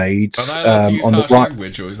grenades. Are they allowed to use harsh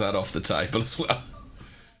language, or is that off the table as well?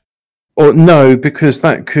 Or no, because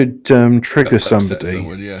that could trigger somebody.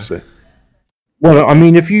 Someone, yeah. So, well, I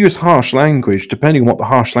mean, if you use harsh language, depending on what the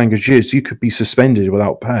harsh language is, you could be suspended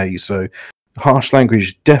without pay. So, harsh language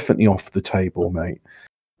is definitely off the table, mate.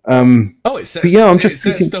 It sets, I'm just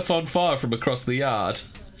sets stuff on fire from across the yard.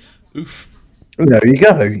 Oof. There you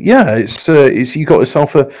go. Yeah, it's you got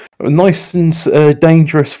yourself a nice and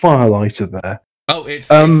dangerous firelighter there. Oh, it's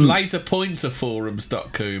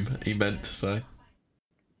laserpointerforums.com. He meant to say.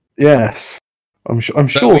 Yes, I'm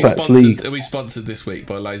sure that's legal. Are we sponsored this week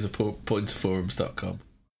by laserpointerforums.com?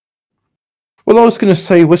 Well, I was going to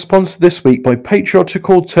say we're sponsored this week by Patriotic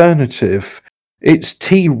Alternative. It's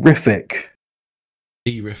Terrific.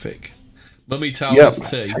 Terrific. Mummy Towlers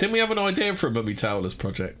tea. Didn't we have an idea for a Mummy Towlers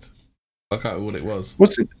project? I can't remember what it was.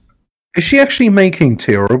 What's it? Is she actually making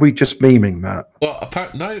tea, or are we just memeing that? Well,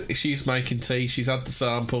 no, she's making tea. She's had the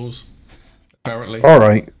samples. Apparently. All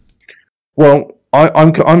right. Well,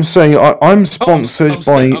 I'm saying I'm sponsored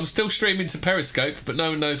by. I'm still streaming to Periscope, but no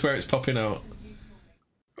one knows where it's popping out.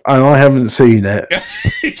 And I haven't seen it,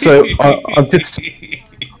 so I'm just.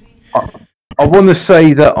 I want to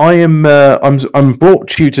say that I'm brought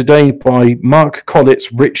to you today by Mark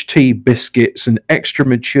Collett's Rich Tea Biscuits and extra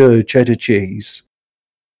mature cheddar cheese.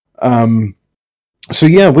 So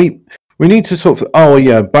yeah, we need to sort of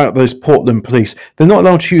about those Portland police. They're not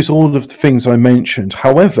allowed to use all of the things I mentioned.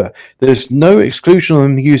 However, there's no exclusion on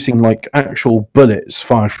them using like actual bullets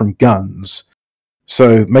fired from guns.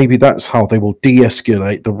 So maybe that's how they will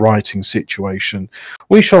de-escalate the rioting situation.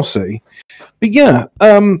 We shall see. But yeah,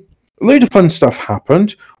 a load of fun stuff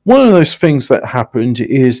happened. One of those things that happened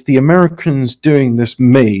is the Americans doing this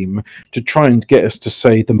meme to try and get us to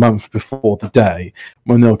say the month before the day,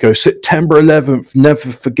 when they'll go September 11th, never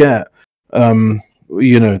forget.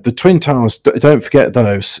 The Twin Towers, don't forget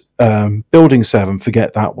those. Building 7,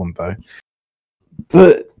 forget that one though.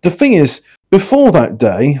 But the thing is, before that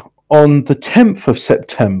day, on the 10th of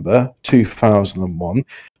September 2001,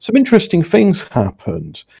 some interesting things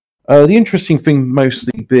happened. The interesting thing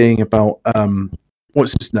mostly being about,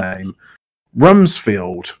 what's his name?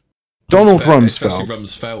 Rumsfeld. Donald Rumsfeld.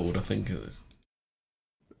 Rumsfeld, I think it is.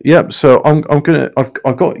 Yep, so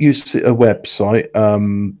I've got used to a website.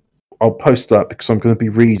 I'll post that because I'm going to be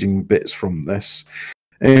reading bits from this.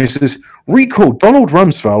 And it says, recall Donald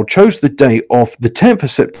Rumsfeld chose the date of the 10th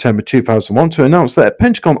of September 2001 to announce that a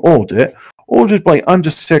Pentagon audit ordered by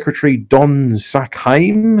Undersecretary Don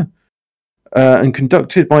Sackheim and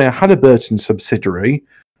conducted by a Halliburton subsidiary.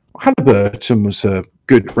 Halliburton was a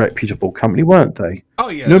good, reputable company, weren't they? Oh,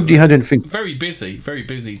 yeah. Nobody had anything... Very busy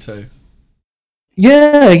too.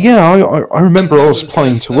 Yeah, I remember I was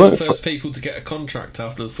applying to work for... first people to get a contract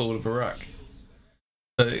after the fall of Iraq.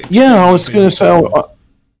 Yeah, I was going to say...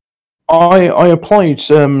 I applied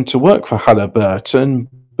to work for Halliburton,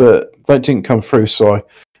 but that didn't come through, so I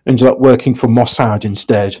ended up working for Mossad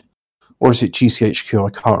instead. Or is it GCHQ? I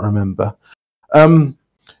can't remember.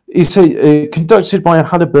 It's conducted by a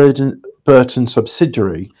Halliburton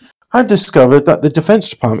subsidiary, had discovered that the Defense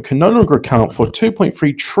Department can no longer account for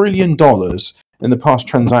 $2.3 trillion in the past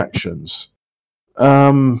transactions.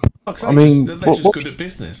 They're just good at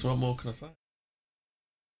business. What more can I say?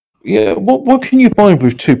 Yeah, what can you buy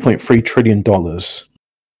with $2.3 trillion?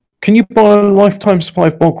 Can you buy a lifetime supply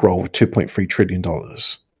of bog roll with $2.3 trillion?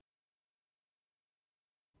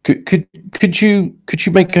 Could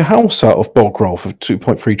you make a house out of bog roll for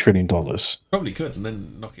 $2.3 trillion? Probably could, and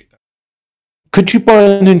then knock it down. Could you buy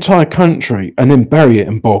an entire country and then bury it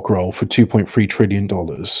in bog roll for $2.3 trillion?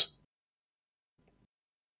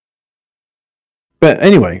 But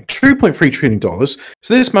anyway, $2.3 trillion.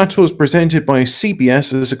 So this matter was presented by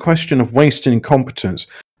CBS as a question of waste and incompetence,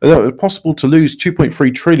 that it was possible to lose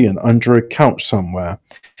 $2.3 trillion under a couch somewhere.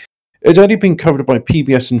 It had only been covered by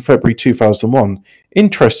PBS in February 2001.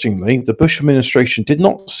 Interestingly, the Bush administration did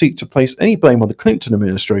not seek to place any blame on the Clinton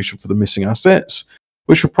administration for the missing assets,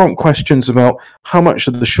 which would prompt questions about how much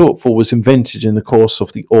of the shortfall was invented in the course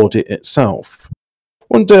of the audit itself.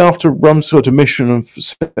 One day after Rumsfeld's admission of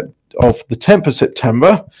the 10th of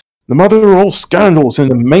September, the mother of all scandals in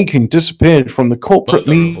the making disappeared from the corporate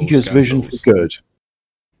media's vision for good.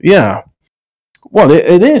 Yeah. Well,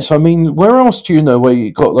 it is. I mean, where else do you know where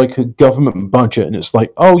you got like a government budget and it's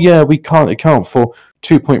like, oh yeah, we can't account for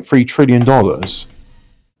 $2.3 trillion.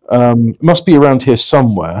 It must be around here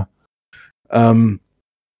somewhere.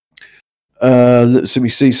 Let me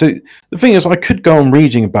see. So the thing is, I could go on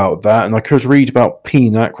reading about that, and I could read about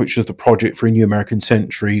PNAC, which is the Project for a New American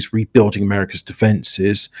Centuries, rebuilding America's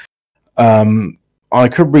defenses. I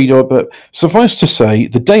could read it, but suffice to say,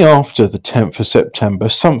 the day after the 10th of September,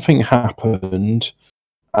 something happened,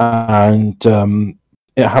 and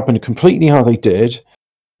it happened completely how they did.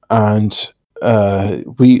 And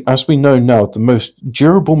as we know now, the most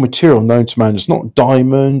durable material known to man is not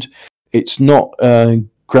diamond, it's not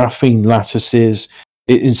graphene lattices,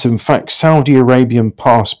 it is in fact Saudi Arabian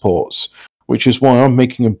passports, which is why I'm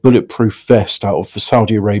making a bulletproof vest out of the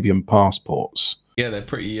Saudi Arabian passports. Yeah, they're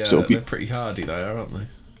pretty. They're pretty hardy, though, aren't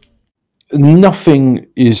they? Nothing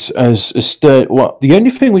is as sturdy. Well, the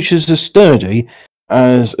only thing which is as sturdy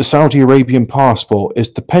as a Saudi Arabian passport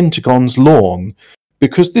is the Pentagon's lawn,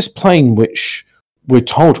 because this plane, which we're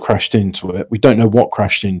told crashed into it, we don't know what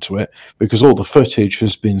crashed into it, because all the footage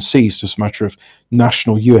has been seized as a matter of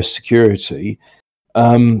national US security.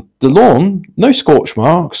 The lawn, no scorch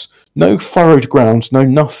marks, no furrowed ground, no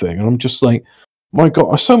nothing, and I'm just like, my God,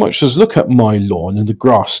 I so much as look at my lawn and the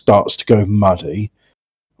grass starts to go muddy.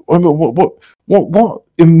 I mean, what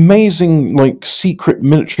amazing like secret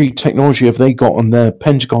military technology have they got on their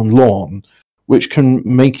Pentagon lawn, which can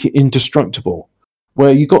make it indestructible?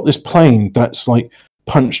 Where you got this plane that's like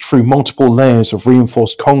punched through multiple layers of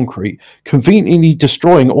reinforced concrete, conveniently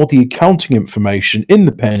destroying all the accounting information in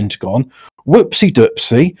the Pentagon, Whoopsie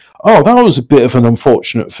doopsie. Oh, that was a bit of an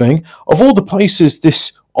unfortunate thing. Of all the places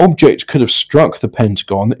this object could have struck the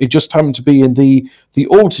Pentagon, it just happened to be in the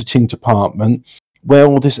auditing department where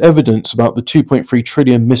all this evidence about the 2.3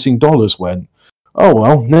 trillion missing dollars went. Oh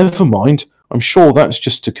well, never mind. I'm sure that's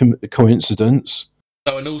just a coincidence.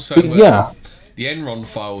 Oh, and also, But yeah, the Enron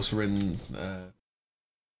files were in.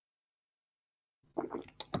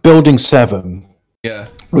 Building 7. Yeah.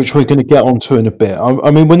 Which we're going to get onto in a bit.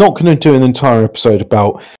 I mean, we're not going to do an entire episode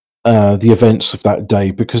about the events of that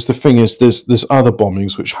day, because the thing is, there's other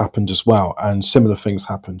bombings which happened as well, and similar things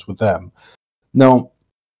happened with them. Now,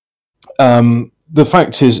 the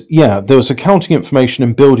fact is, yeah, there was accounting information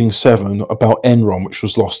in Building 7 about Enron, which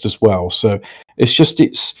was lost as well. So it's just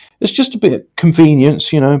a bit of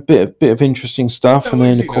convenience, a bit of interesting stuff, and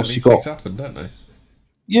then of course you got happen, don't they?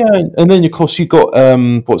 Yeah, and then of course you got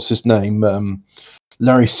what's his name,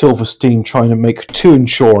 Larry Silverstein, trying to make 2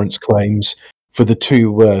 insurance claims for the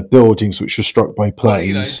 2 buildings which were struck by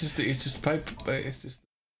planes. Well, it's just paper. It's just.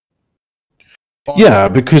 Yeah,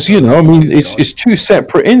 because I mean, it's 2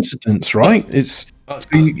 separate incidents, right? It's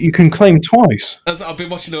you can claim twice. I've been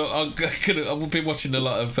watching. I've been watching a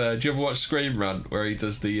lot of. Do you ever watch Screen Rant, where he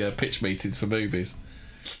does the pitch meetings for movies?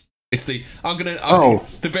 It's the the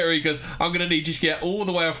bit where he goes, "I'm gonna need you to get all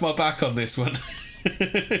the way off my back on this one."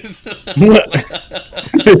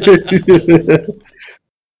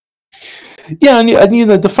 Yeah, and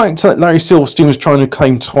the fact that Larry Silverstein was trying to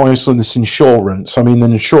claim twice on this insurance, I mean,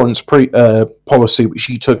 an insurance policy which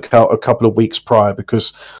he took out a couple of weeks prior,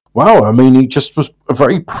 because, wow, I mean, he just was a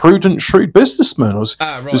very prudent, shrewd businessman.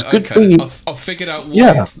 It was good for you. I've figured out why.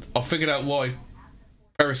 Yeah. I've figured out why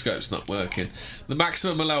Periscope's not working. The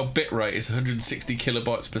maximum allowed bitrate is 160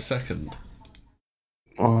 kilobytes per second.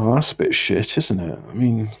 Oh, that's a bit shit, isn't it? I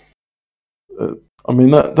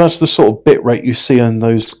mean, that's the sort of bit rate you see in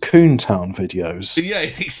those Coontown videos. Yeah,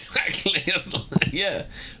 exactly. Yeah.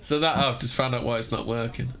 So that I've just found out why it's not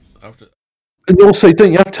working. And also,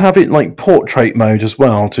 don't you have to have it like portrait mode as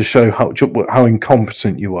well to show how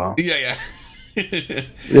incompetent you are? Yeah.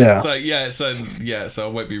 Yeah. So I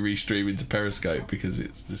won't be restreaming to Periscope because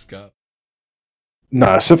it's this guy.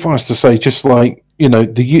 No, suffice to say, just like the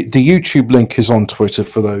YouTube link is on Twitter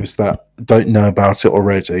for those that don't know about it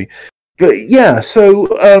already. But yeah, so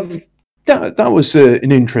that was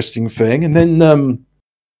an interesting thing, and then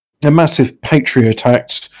a massive Patriot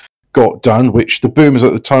Act got done, which the boomers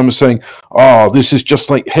at the time were saying, "Oh, this is just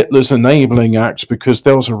like Hitler's Enabling Act, because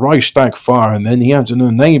there was a Reichstag fire, and then he had an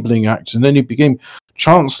Enabling Act, and then he became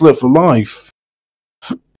Chancellor for life."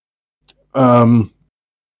 No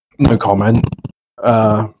comment.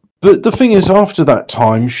 But the thing is, after that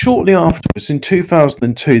time, shortly afterwards, in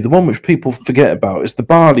 2002, the one which people forget about is the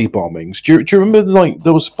Bali bombings. Do you remember,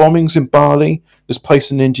 there was bombings in Bali, this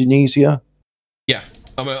place in Indonesia? Yeah.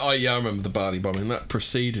 I remember the Bali bombing. That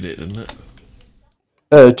preceded it, didn't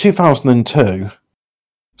it? 2002.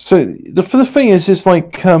 So the thing is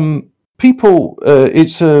people,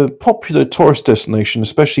 it's a popular tourist destination,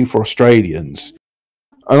 especially for Australians.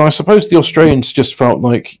 And I suppose the Australians just felt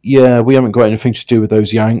like, yeah, we haven't got anything to do with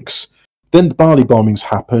those Yanks. Then the Bali bombings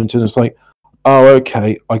happened, and it's like, oh,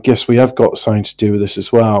 okay, I guess we have got something to do with this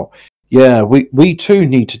as well. Yeah, we too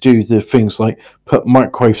need to do the things like put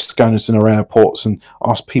microwave scanners in our airports and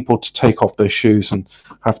ask people to take off their shoes and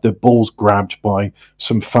have their balls grabbed by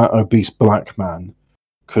some fat, obese black man.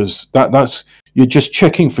 Because that's you're just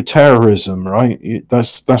checking for terrorism, right?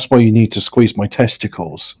 That's why you need to squeeze my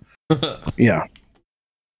testicles. Yeah.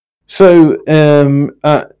 So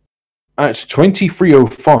at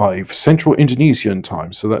 23:05 Central Indonesian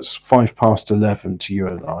time, so that's 11 to you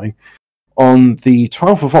and I, on the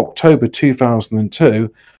 12th of October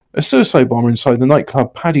 2002, a suicide bomber inside the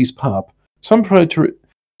nightclub Paddy's Pub,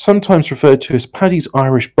 sometimes referred to as Paddy's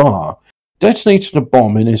Irish Bar, detonated a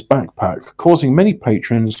bomb in his backpack, causing many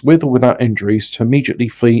patrons, with or without injuries, to immediately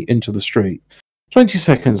flee into the street. 20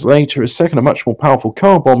 seconds later, a second and much more powerful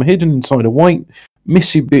car bomb hidden inside a white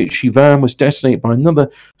Mitsubishi van was detonated by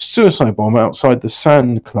another suicide bomb outside the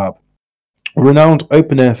Sand Club, a renowned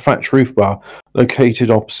open-air thatch roof bar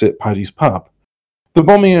located opposite Paddy's Pub. The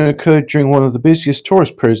bombing occurred during one of the busiest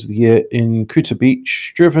tourist periods of the year in Kuta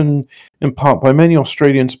Beach, driven in part by many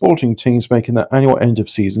Australian sporting teams making their annual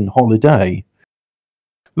end-of-season holiday.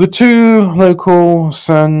 The 2 local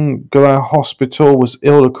Sanglah Hospital was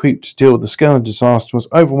ill-equipped to deal with the scale of the disaster, was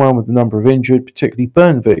overwhelmed with the number of injured, particularly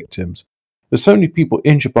burn victims. There's so many people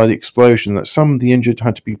injured by the explosion that some of the injured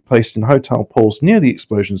had to be placed in hotel pools near the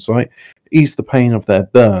explosion site to ease the pain of their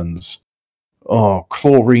burns. Oh,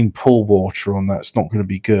 chlorine pool water on that's not going to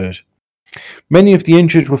be good. Many of the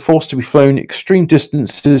injured were forced to be flown extreme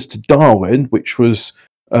distances to Darwin, which was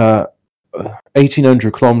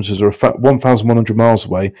 1,800 kilometres or 1,100 miles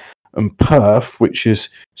away, and Perth, which is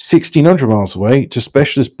 1,600 miles away, to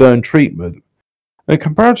specialist burn treatment. A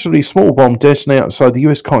comparatively small bomb detonated outside the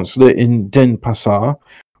US consulate in Denpasar,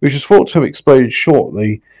 which was thought to have exploded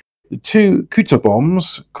shortly. The two Kuta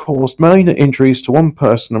bombs caused minor injuries to one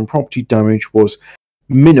person and property damage was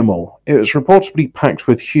minimal. It was reportedly packed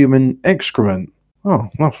with human excrement. Oh,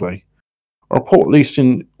 lovely. A report released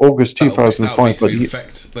in August 2005.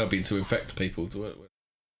 That'll be to infect people.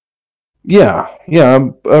 Yeah.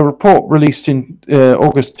 A report released in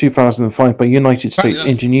August 2005 by United States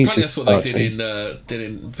Engineers. That's what they did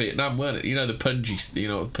in Vietnam, weren't it? You know the punji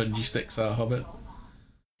sticks are, Hobbit.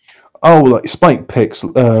 Oh, like spike picks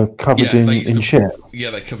covered in shit. Yeah,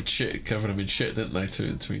 they covered them in shit, didn't they,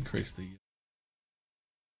 to increase the.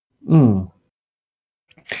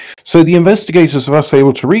 So the investigators were thus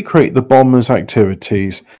able to recreate the bombers'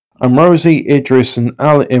 activities, and Rosie, Idris, and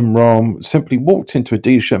Al Imran simply walked into a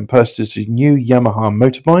dealership and purchased a new Yamaha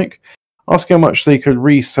motorbike. Asking how much they could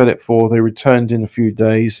resell it for, they returned in a few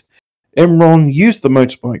days. Imran used the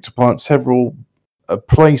motorbike to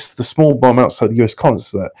place the small bomb outside the US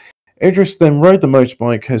consulate. Idris then rode the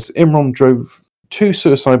motorbike as Imran drove two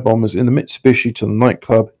suicide bombers in the Mitsubishi to the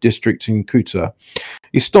nightclub district in Kuta.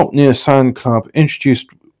 He stopped near a sand club,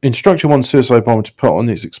 instructed one suicide bomber to put on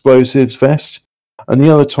his explosives vest, and the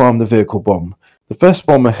other to arm the vehicle bomb. The first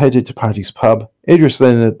bomber headed to Paddy's pub. Idris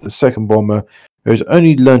then led the second bomber, who had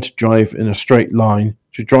only learned to drive in a straight line,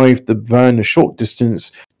 to drive the van a short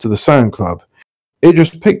distance to the sand club.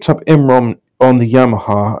 Idris picked up Imran on the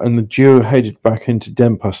Yamaha, and the duo headed back into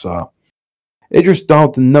Denpasar. Idris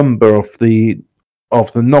dialed the number of the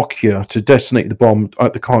Nokia to detonate the bomb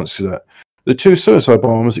at the consulate. The two suicide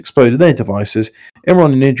bombers exploded their devices.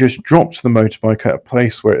 Imran and Idris dropped the motorbike at a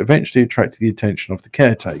place where it eventually attracted the attention of the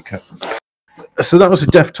caretaker. So that was a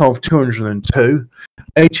death toll of 202,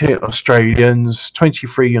 88 Australians,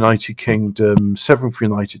 23 United Kingdom, 7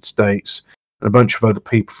 from United States, and a bunch of other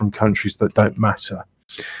people from countries that don't matter.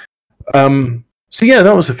 So yeah,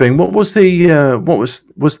 that was the thing. What was the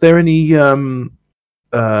was there any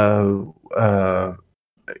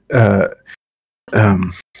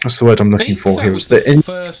what's the word I'm looking for here? Was the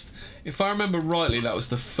first, if I remember rightly, that was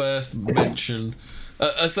the first mention.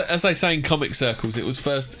 As they say in comic circles, it was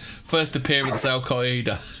first appearance Al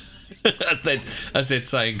Qaeda. as they'd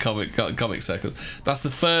say in comic circles. That's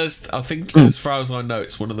the first. I think, as far as I know,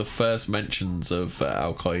 it's one of the first mentions of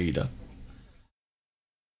Al Qaeda.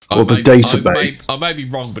 Or the database. I may be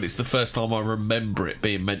wrong, but it's the first time I remember it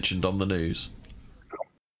being mentioned on the news.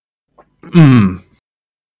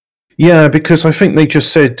 Yeah, because I think they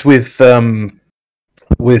just said with Osama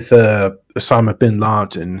bin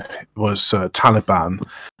Laden was Taliban,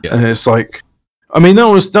 and it's like, I mean, that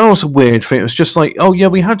was a weird thing. It was just like, oh yeah,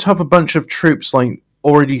 we had to have a bunch of troops like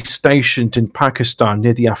already stationed in Pakistan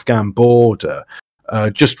near the Afghan border.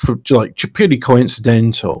 Just for purely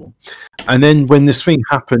coincidental, and then when this thing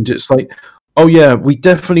happened, it's like, oh yeah, we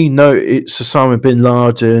definitely know it's Osama bin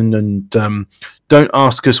Laden, and don't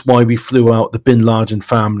ask us why we flew out the bin Laden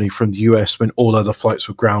family from the US when all other flights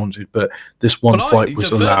were grounded, but this one flight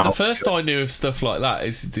was allowed. The first I knew of stuff like that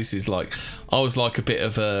this is like, I was like a bit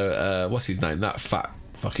of a what's his name? That fat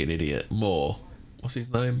fucking idiot Moore. What's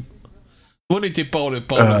his name? The one who did bowling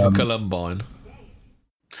for Columbine.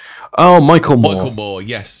 Oh, Michael Moore. Michael Moore,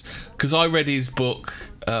 yes. Because I read his book.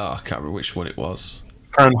 I can't remember which one it was.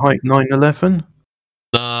 Fahrenheit 9/11?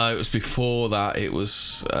 No, it was before that. It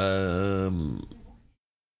was. I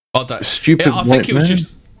Stupid White think it was Man?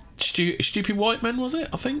 just Stupid White Men, was it?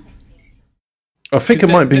 I think it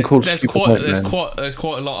might have been called Stupid White Men. There's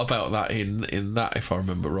quite a lot about that in that, if I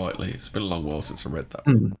remember rightly. It's been a long while since I read that.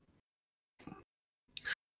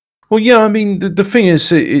 Well, yeah, I mean, the thing is,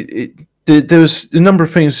 there was a number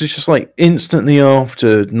of things. It's just like instantly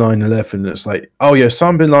after 9/11, it's like, oh yeah,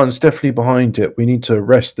 Osama bin Laden's definitely behind it. We need to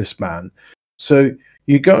arrest this man. So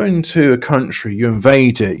you go into a country, you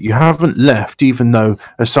invade it, you haven't left, even though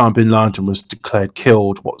Osama bin Laden was declared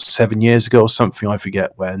killed, 7 years ago or something, I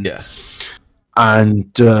forget when. Yeah.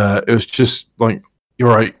 And it was just like, you're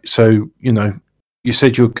right, so, you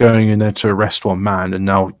said you were going in there to arrest one man, and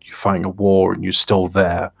now you're fighting a war and you're still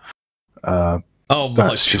there. Oh my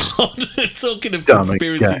god! Talking of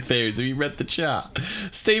conspiracy theories, have you read the chat?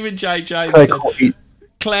 Stephen J. James said,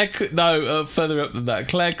 further up than that,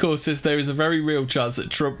 Claire Core says there is a very real chance that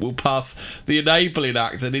Trump will pass the Enabling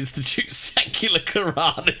Act and institute secular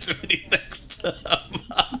Quranism in his next term.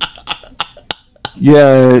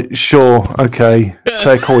 Yeah, sure, okay.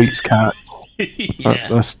 Claire Core eats cats. Yeah.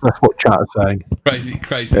 That's what chat is saying. Crazy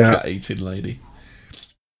cat eating lady.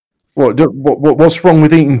 What's wrong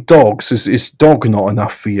with eating dogs? Is dog not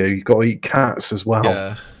enough for you? You've got to eat cats as well.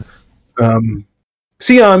 Yeah.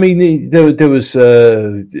 So yeah, I mean, there was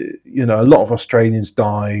a lot of Australians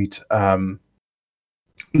died. A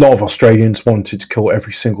lot of Australians wanted to kill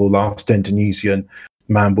every single last Indonesian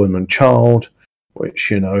man, woman, child,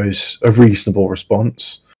 which is a reasonable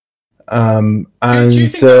response. Do you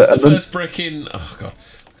think that was the first brick in? Oh god,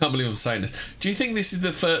 I can't believe I'm saying this. Do you think this is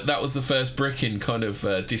that was the first brick in kind of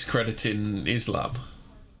discrediting Islam?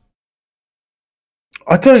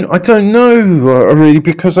 I don't know really,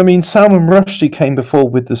 because I mean Salman Rushdie came before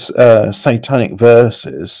with the satanic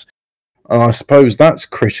verses, and I suppose that's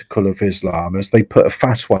critical of Islam as they put a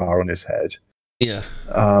fatwa on his head. Yeah.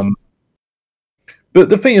 But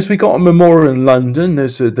the thing is, we got a memorial in London.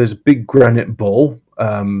 There's a big granite bull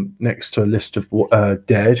next to a list of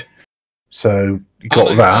dead. So you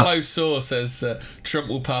got that. Hello Saw says Trump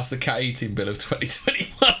will pass the cat eating bill of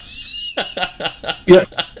 2021. Yeah.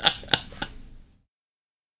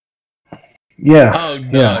 Yeah. Oh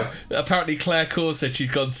no! Yeah. Apparently, Claire Core said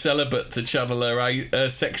she's gone celibate to channel her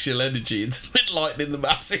sexual energy into enlightening the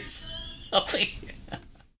masses. I think.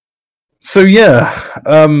 So yeah,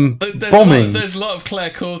 bombing. There's a lot of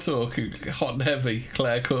Claire Core talk, hot and heavy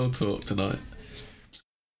Claire Core talk tonight.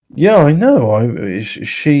 Yeah, I know.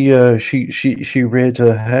 She reared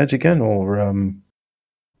her head again, or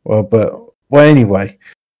anyway.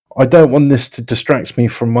 I don't want this to distract me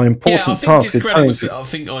from my important task. I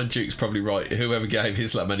think Iron Duke's probably right. Whoever gave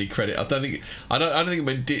Islam any credit, I don't think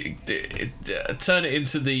turn it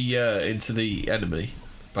into the enemy.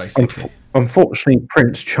 Basically, unfortunately,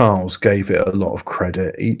 Prince Charles gave it a lot of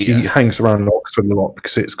credit. He hangs around Oxford a lot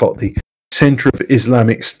because it's got the Centre of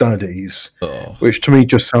Islamic Studies, which to me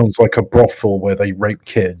just sounds like a brothel where they rape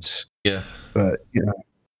kids. Yeah, but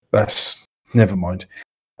that's never mind.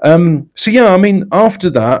 So yeah, I mean, after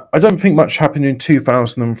that, I don't think much happened in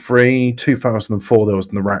 2003, 2004. There was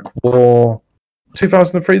an Iraq War.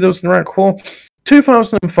 2003, there was an Iraq War.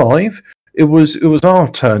 2005, it was our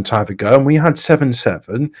turn to have a go, and we had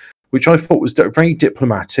 7/7, which I thought was very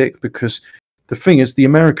diplomatic because the thing is, the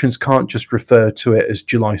Americans can't just refer to it as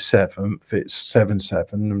July 7th. It's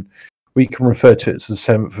 7/7, and we can refer to it as the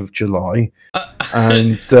 7th of July.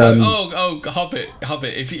 And Hobbit.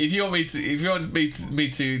 If you want me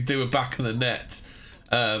to do a back of the net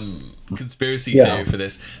conspiracy theory for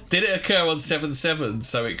this, did it occur on 7/7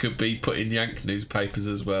 so it could be put in Yank newspapers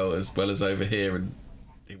as well as over here and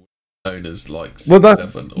it was known as like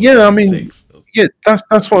 7/7? Yeah, I mean, yeah,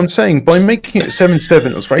 that's what I'm saying. By making it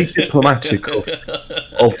 7/7, it was very diplomatic of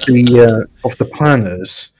the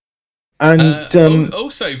planners. And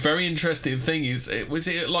also, very interesting thing is, was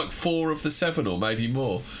it like 4 of the 7 or maybe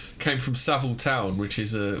more came from Savile Town, which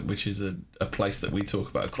is a place that we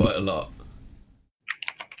talk about quite a lot.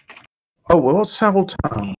 Oh, well, what's Savile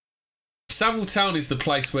Town? Savile Town is the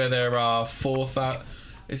place where there are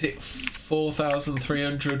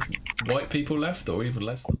 4,300 white people left, or even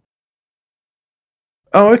less than.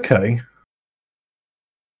 Oh, okay.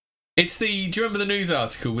 Do you remember the news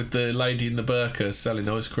article with the lady in the burqa selling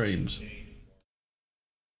ice creams?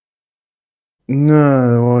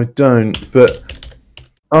 No, I don't. But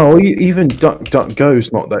even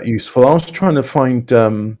DuckDuckGo's not that useful. I was trying to find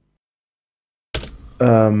I'm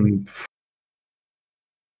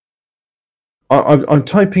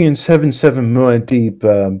typing in 7/7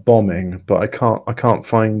 Muad'Dib bombing, but I can't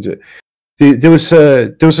find it. There was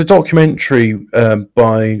a documentary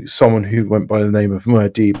by someone who went by the name of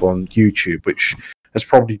Muad'Dib on YouTube, which has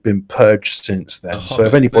probably been purged since then. So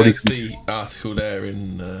if anybody can... the article there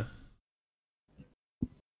in,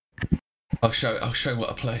 I'll show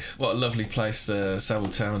what a lovely place Savile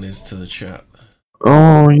Town is to the chat.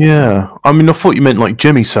 Oh yeah, I mean I thought you meant like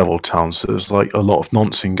Jimmy Savile Town, so there's like a lot of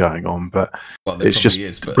nonsense going on, but it's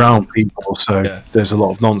just brown people, so there's a lot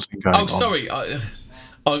of nonsense going on. Oh, sorry.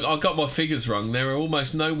 I got my figures wrong. There are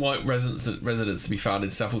almost no white residents to be found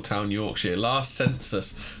in Savile Town, Yorkshire. Last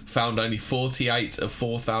census found only 48 of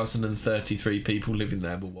 4,033 people living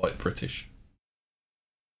there were white British.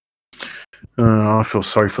 I feel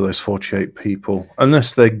sorry for those 48 people,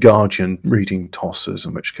 unless they're Guardian reading tossers,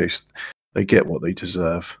 in which case they get what they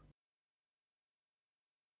deserve.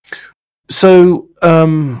 So,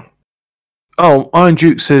 Iron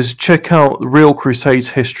Duke says, check out the Real Crusades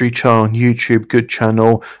History channel on YouTube, good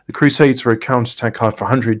channel. The Crusades were a counterattack for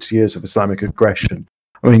hundreds of years of Islamic aggression.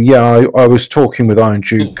 I mean, yeah, I was talking with Iron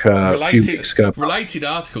Duke a few weeks ago. Related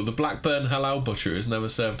article, the Blackburn Halal Butcher has never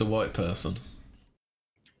served a white person.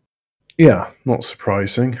 Yeah, not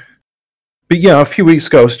surprising. But yeah, a few weeks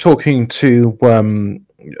ago, I was talking to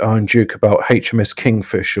Duke about HMS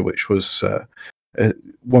Kingfisher, which was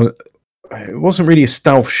one. It wasn't really a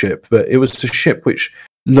stealth ship, but it was a ship which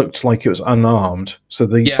looked like it was unarmed. So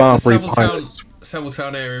the Barbary pilots,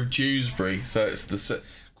 Savile area of Dewsbury. So it's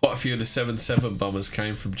quite a few of the 7-7 bombers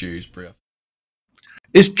came from Dewsbury.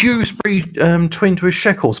 Is Dewsbury twinned with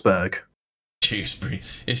Shekelsberg? Dewsbury.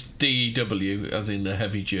 It's DEW, as in the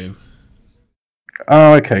heavy Jew.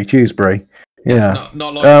 Oh, okay, Dewsbury. Yeah.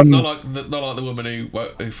 Not like the woman who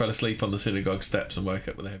fell asleep on the synagogue steps and woke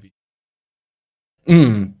up with a heavy.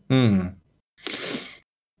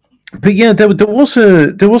 But yeah, there was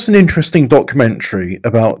an interesting documentary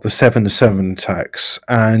about the 7-7 attacks,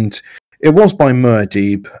 and it was by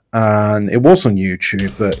Muad'Dib, and it was on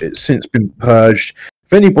YouTube, but it's since been purged.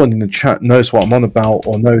 If anybody in the chat knows what I'm on about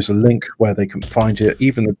or knows a link where they can find it,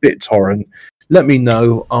 even a BitTorrent, let me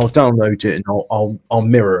know. I'll download it and I'll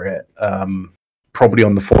mirror it, probably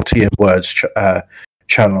on the 40 Words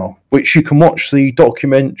channel, which you can watch the the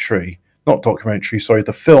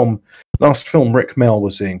film. Last film Rick Mell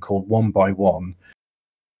was in, called One by One,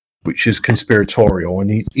 which is conspiratorial,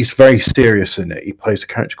 and he's very serious in it. He plays a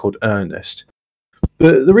character called Ernest.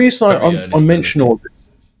 But the reason I mention all this,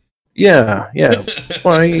 yeah,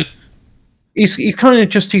 well, he's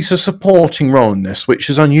a supporting role in this, which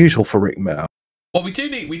is unusual for Rick Mell. Well, we do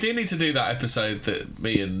need to do that episode that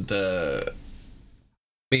me and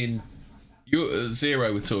you,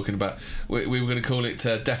 Zero were talking about. We were going to call it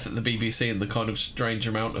Death at the BBC, and the kind of strange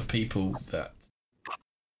amount of people that.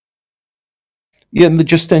 Yeah, and they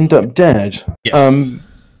just end up dead. Yes.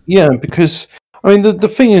 Yeah, because I mean the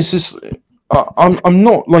thing is I'm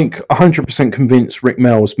not like 100% convinced Rick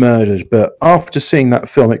Mell was murdered, but after seeing that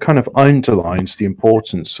film, it kind of underlines the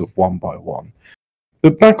importance of One by One.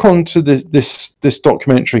 But back onto this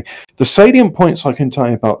documentary, the salient points I can tell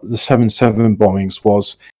you about the 7-7 bombings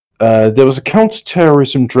was there was a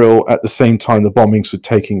counter-terrorism drill at the same time the bombings were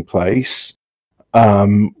taking place,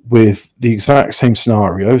 with the exact same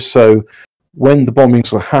scenario. So when the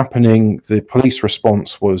bombings were happening, the police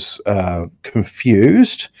response was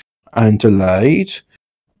confused and delayed.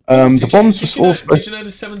 The bombs did you know the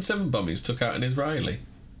 7-7 bombings took out an Israeli?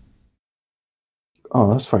 Oh,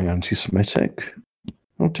 that's very anti-Semitic.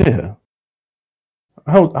 Oh dear.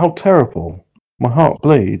 How terrible. My heart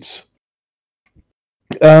bleeds.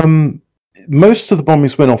 Most of the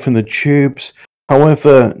bombings went off in the tubes.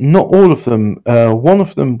 However, not all of them. One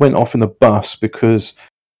of them went off in the bus because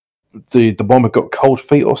the bomber got cold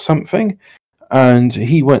feet or something, and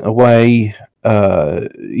he went away.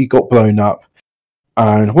 He got blown up,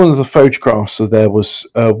 and one of the photographs of there was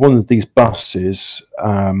one of these buses.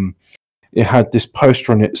 It had this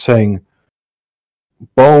poster on it saying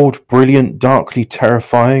 "Bold, brilliant, darkly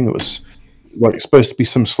terrifying." It was like supposed to be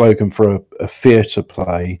some slogan for a theatre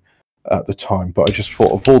play at the time, but I just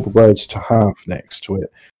thought of all the words to have next to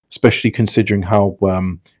it, especially considering how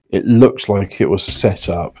it looked like it was a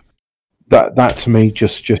setup. That to me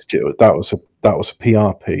that was a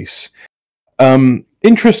PR piece.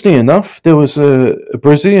 Interestingly enough, there was a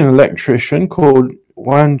Brazilian electrician called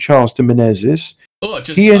Juan Charles de Menezes. Oh, I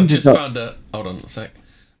just found a. Hold on a sec.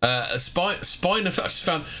 A spine of. I just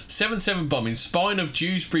found 7-7 bombing. Spine of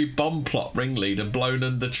Dewsbury bomb plot ringleader blown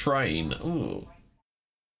under train. Ooh.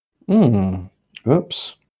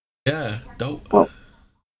 Oops. Yeah. Don't. Well,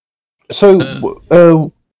 so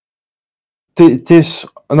this,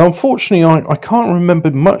 and unfortunately, I can't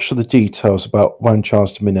remember much of the details about Juan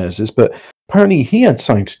Charles de Menezes, but apparently he had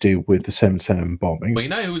something to do with the 7-7 bombings. Well, you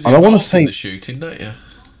know who was involved in the shooting, don't you?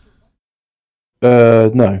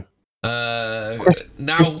 No.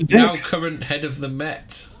 Now current head of the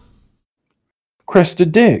Met. Cressida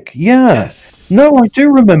Dick, yeah. Yes. No, I do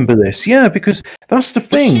remember this, yeah, because that's the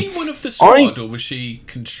thing. Was she one of the squad, or was she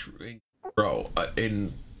control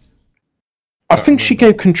in... I think she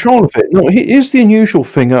gave control of it. No, here's the unusual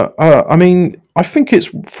thing. I mean, I think it's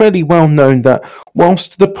fairly well known that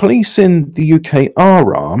whilst the police in the UK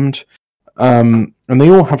are armed, and they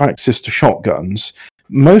all have access to shotguns,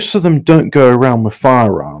 most of them don't go around with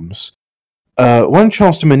firearms. Juan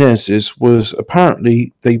Charles de Menezes was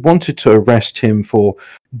apparently, they wanted to arrest him for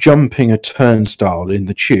jumping a turnstile in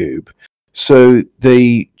the tube. So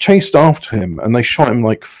they chased after him and they shot him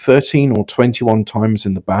like 13 or 21 times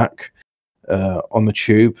in the back on the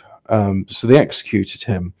tube. So they executed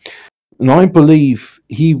him. And I believe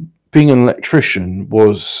he, being an electrician,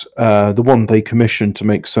 was the one they commissioned to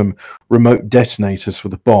make some remote detonators for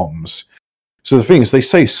the bombs. So the thing is, they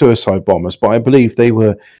say suicide bombers, but I believe they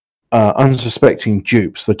were unsuspecting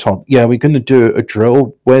dupes. They told, yeah, we're going to do a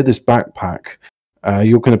drill, wear this backpack,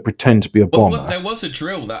 You're going to pretend to be a bomber. Well, there was a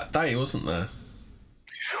drill that day, wasn't there?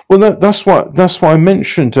 Well, that's what I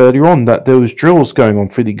mentioned earlier on, that there was drills going on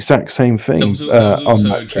for the exact same thing. There was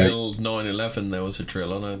also a drill 9/11. There was a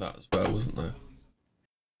drill. I know that as well, wasn't there?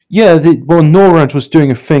 Yeah, NORAD was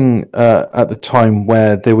doing a thing at the time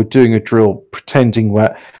where they were doing a drill pretending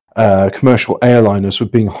that commercial airliners were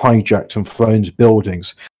being hijacked and flown into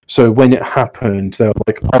buildings. So when it happened, they were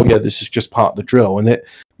like, oh yeah, this is just part of the drill. And it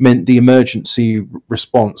meant the emergency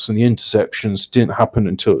response and the interceptions didn't happen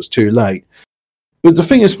until it was too late. But the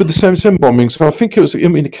thing is, with the 7/7 bombings, I think it was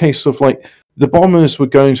a case of like the bombers were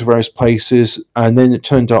going to various places, and then it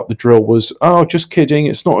turned out the drill was, oh, just kidding,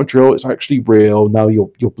 it's not a drill, it's actually real. Now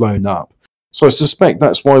you're blown up. So I suspect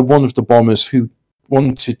that's why one of the bombers who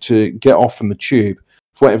wanted to get off from the tube,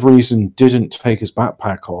 for whatever reason, didn't take his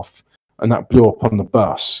backpack off, and that blew up on the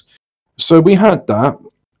bus. So we had that.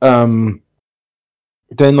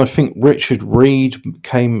 Then I think Richard Reed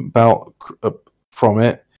came about from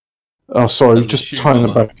it. Oh, sorry, just tying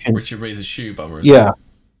it back in. Richard Reed's a shoe bomber. Yeah.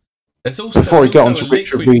 There's also, before he got onto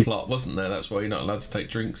Richard Reed plot, wasn't there? That's why you're not allowed to take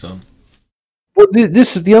drinks on. Well,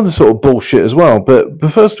 this is the other sort of bullshit as well. But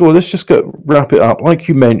first of all, let's just wrap it up. Like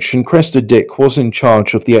you mentioned, Cressida Dick was in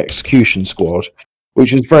charge of the execution squad,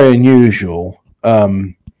 which is very unusual. I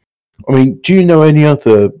mean, do you know any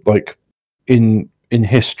other, like, in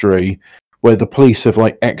history where the police have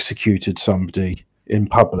like executed somebody in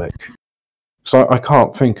public? So I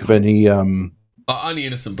can't think of any. Only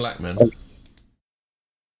Innocent Black Men.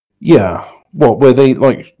 Yeah, where they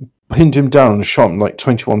like pinned him down and shot him like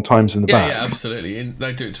 21 times in the back? Yeah, absolutely.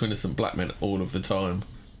 They do it to Innocent Black Men all of the time.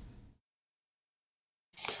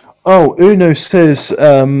 Oh, Uno says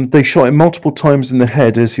they shot him multiple times in the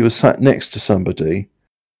head as he was sat next to somebody.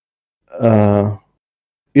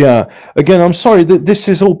 Yeah. Again, I'm sorry that this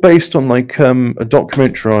is all based on like a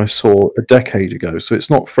documentary I saw a decade ago, so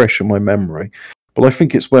it's not fresh in my memory. But I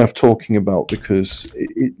think it's worth talking about because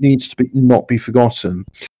it needs to not be forgotten.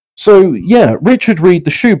 So yeah, Richard Reed,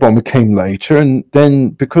 the shoe bomber, came later, and then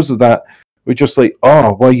because of that, we're just like,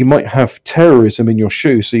 well, you might have terrorism in your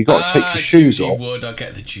shoe, so you got to take your shoes off. Judy Wood, I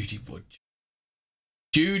get the Judy Wood.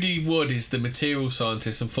 Judy Wood is the material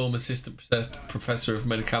scientist and former assistant professor of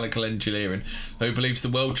mechanical engineering who believes the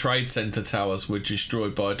World Trade Center towers were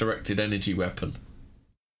destroyed by a directed energy weapon.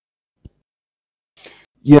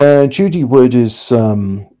 Yeah, Judy Wood is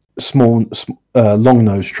small,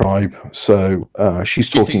 long-nosed tribe, so she's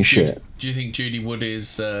talking shit. Do you think Judy Wood is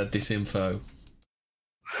disinfo?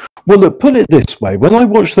 Well, look, put it this way: when I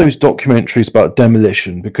watch those documentaries about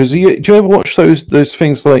demolition, because do you ever watch those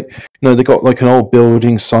things like, they got like an old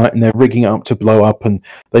building site and they're rigging it up to blow up, and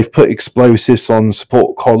they've put explosives on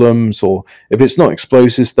support columns, or if it's not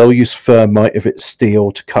explosives, they'll use thermite if it's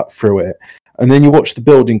steel to cut through it, and then you watch the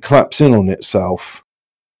building collapse in on itself.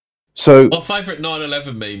 So, my favourite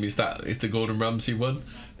 9/11 meme is the Gordon Ramsay one.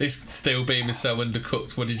 This steel beam is so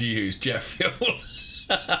undercooked. What did you use? Jet fuel.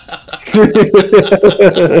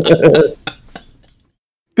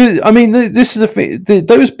 But I mean, this is the thing.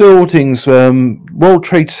 Those buildings, World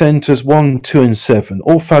Trade Centers 1, 2, and 7,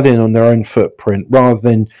 all fell in on their own footprint rather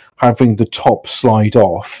than having the top slide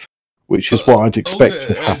off, which is what I'd expect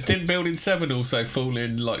to happen. Didn't Building 7 also fall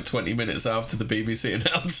in like 20 minutes after the BBC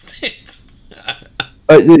announced it?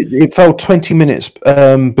 It fell 20 minutes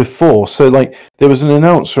before. So, like, there was an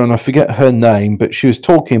announcer, and I forget her name, but she was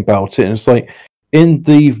talking about it, and it's like, in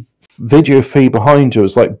the video feed behind her, it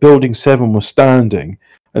was like Building 7 was standing,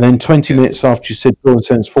 and then 20 minutes after she said Building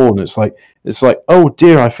 7's fallen, it's like, oh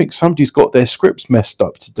dear, I think somebody's got their scripts messed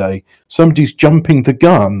up today. Somebody's jumping the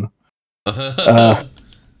gun.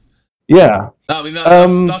 Yeah. I mean,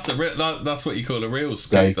 that's what you call a real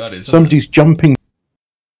scoop. That is. Somebody's jumping.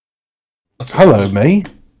 Hello, me.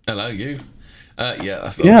 Hello, you.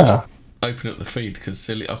 Yeah. Yeah. Open up the feed because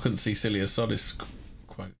I couldn't see Celia Solis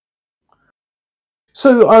quote.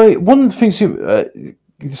 So one of the things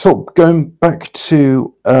sort of going back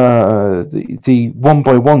to the 1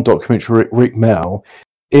 by 1 documentary Rick Mell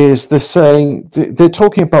is they're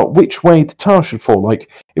talking about which way the tower should fall. Like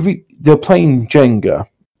they're playing Jenga,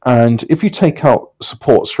 and if you take out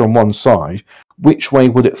supports from one side, which way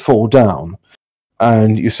would it fall down?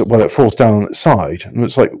 And you said, well, it falls down on its side. And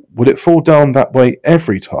it's like, would it fall down that way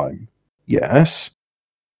every time? Yes.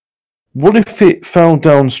 What if it fell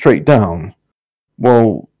down straight down?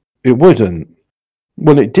 Well, it wouldn't.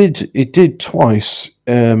 Well, it did twice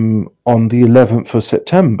on the 11th of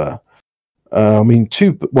September. I mean,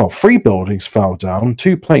 3 buildings fell down,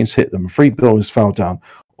 2 planes hit them, 3 buildings fell down,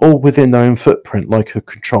 all within their own footprint, like a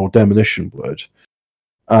controlled demolition would.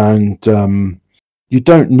 And you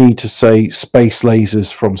don't need to say space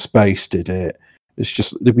lasers from space did it. It's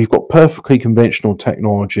just that we've got perfectly conventional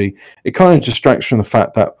technology. It kind of distracts from the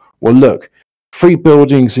fact that, well, look, 3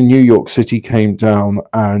 buildings in New York City came down,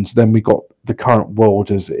 and then we got the current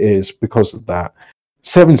world as it is because of that.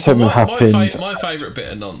 7/7 happened. My favourite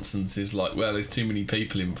bit of nonsense is like, well, there's too many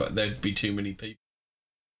people in fact, there'd be too many people.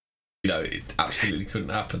 You know, it absolutely couldn't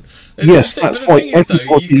happen. Yes, but that's the why thing is, though,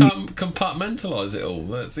 everybody... you can't compartmentalise it all.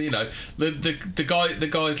 That's, you know, the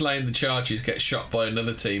guys laying the charges get shot by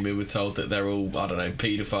another team who were told that they're all, I don't know,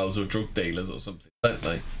 paedophiles or drug dealers or something, don't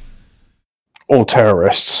they? Or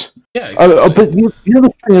terrorists. Yeah, exactly. But the other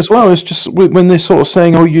thing as well is just when they're sort of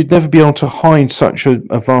saying, oh, you'd never be able to hide such a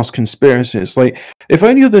vast conspiracy. It's like, if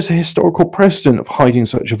only there's a historical precedent of hiding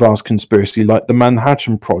such a vast conspiracy, like the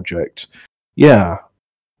Manhattan Project. Yeah.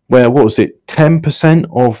 Where, what was it, 10%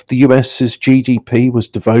 of the US's GDP was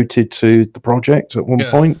devoted to the project at one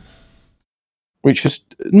point? Which is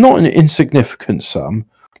not an insignificant sum.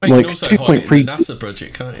 But like you can also hide it in the NASA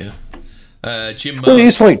project, can't you? Jim Mars. Well,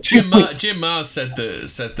 it's like Jim Mars said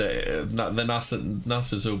that the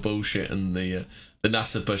NASA's all bullshit, and the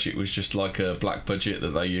NASA budget was just like a black budget that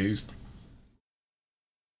they used.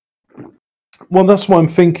 Well, that's what I'm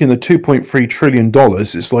thinking. The $2.3 trillion.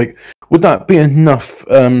 It's like, would that be enough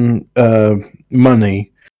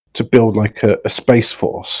money to build like a space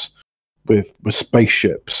force with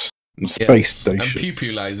spaceships and space stations and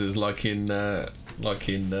pew lasers like in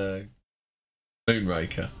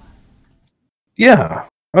Moonraker? Yeah,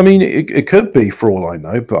 I mean, it could be for all I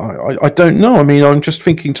know, but I don't know. I mean, I'm just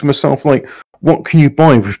thinking to myself, like, what can you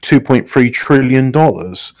buy with $2.3 trillion?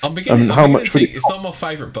 I'm beginning to think it's not my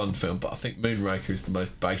favourite Bond film, but I think Moonraker is the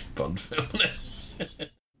most based Bond film.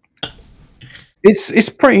 It's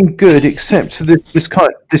pretty good, except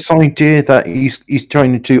this idea that he's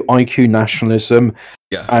trying to do IQ nationalism,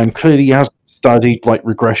 and clearly he hasn't studied like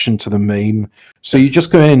regression to the mean. So you're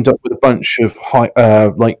just going to end up with a bunch of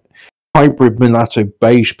hybrid mulatto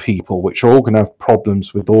beige people, which are all going to have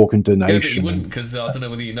problems with organ donation. Yeah, but you wouldn't, because I don't know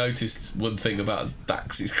whether you noticed one thing about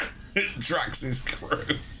Drax's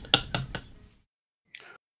crew.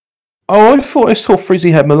 Oh, I thought I saw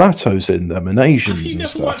frizzy-haired mulattoes in them and Asians have you and never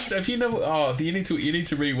stuff. Watched? Have you never? Oh, you need to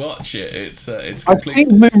rewatch it. It's I've seen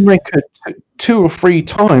Moonraker 2 or 3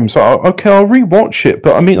 times. Okay, I'll rewatch it.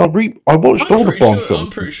 But I mean, I watched all the Bond films. I'm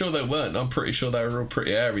pretty sure they weren't. I'm pretty sure they were all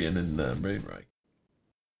pretty Aryan in Moonraker.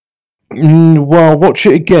 Well, watch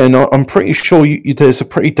it again. I'm pretty sure there's a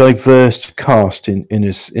pretty diverse cast in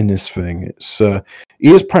this thing. It's he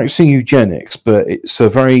is practicing eugenics, but it's a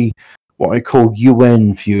very what I call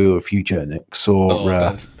UN view of eugenics, or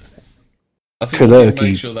I think he did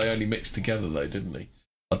make sure they only mixed together, though, didn't he?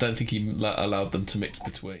 I don't think he allowed them to mix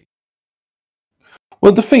between.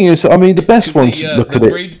 Well, the thing is, I mean, the best one to look at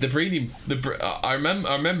it. I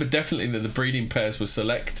remember definitely that the breeding pairs were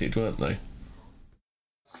selected, weren't they?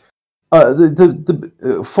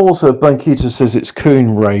 The Forza Blanquita says it's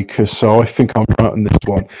Coonraker, so I think I'm right on this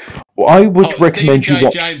one. Well, I would recommend Stephen you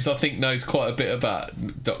watch. James, I think, knows quite a bit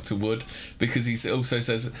about Dr. Wood, because he also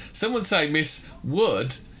says someone say Miss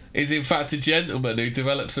Wood is in fact a gentleman who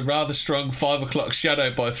develops a rather strong 5 o'clock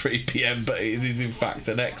shadow by 3 p.m, but it is in fact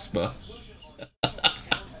an expert.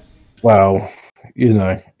 Well, you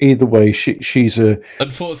know, either way, she's a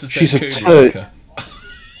Coonraker.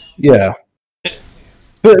 Yeah.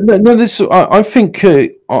 But no, this I think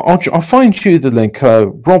I'll find you the link.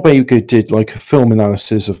 Rob Ager did like a film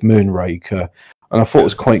analysis of Moonraker, and I thought it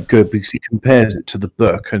was quite good because he compares it to the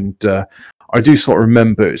book. And I do sort of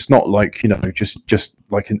remember it's not like, you know, just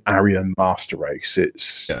like an Aryan master race. It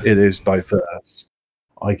is diverse,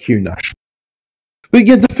 IQ national. But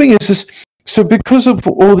yeah, the thing is so because of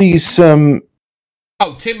all these. Tim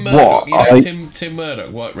Murdoch. Tim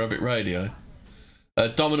Murdoch, White Rabbit Radio.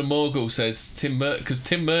 Dominic Morgul says because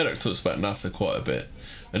Tim Murdoch talks about NASA quite a bit,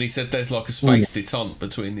 and he said there's like a space detente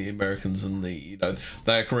between the Americans and the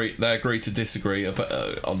they agree to disagree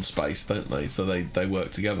on space, don't they? So they work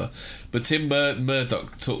together. But Tim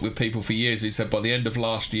Murdoch talked with people for years who said by the end of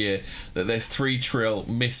last year that there's 3 trill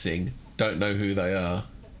missing. Don't know who they are.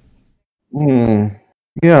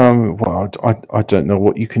 Yeah, well, I don't know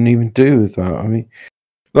what you can even do with that. I mean,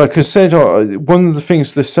 like I said, one of the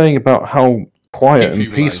things they're saying about how quiet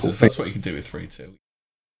and peaceful lasers, that's what you can do with 3-2.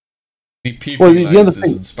 You need the other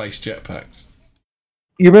thing, and space jetpacks.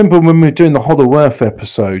 You remember when we were doing the Hollow Earth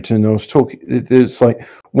episode, and I was talking, there's like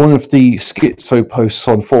one of the schizo posts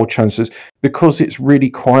on 4chan says, because it's really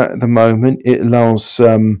quiet at the moment, it allows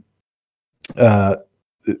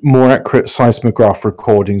more accurate seismograph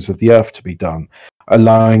recordings of the Earth to be done,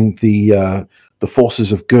 allowing the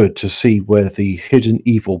forces of good to see where the hidden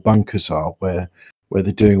evil bunkers are, where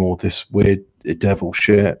they're doing all this weird devil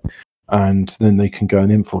shit. and then they can go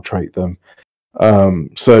and infiltrate them.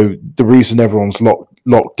 So the reason everyone's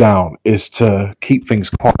locked down is to keep things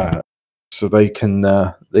quiet, so they can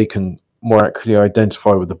more accurately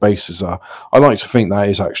identify where the bases are. I like to think that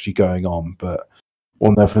is actually going on, but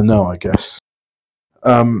we'll never know, I guess.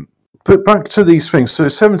 But back to these things. So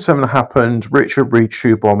 7/7 happened. Richard Reed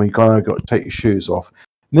shoe bomb. You got to take your shoes off.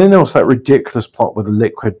 And then there was that ridiculous plot with a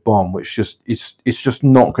liquid bomb, which it's just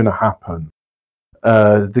not going to happen.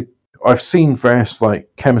 I've seen various like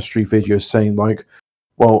chemistry videos saying like,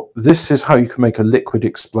 well, this is how you can make a liquid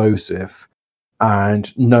explosive,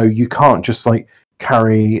 and no, you can't just like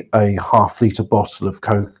carry a half-liter bottle of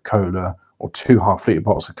Coca-Cola or 2 half-liter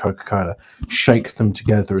bottles of Coca-Cola, shake them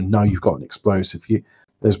together, and now you've got an explosive.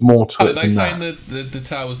 There's more to it. Are they than saying that. the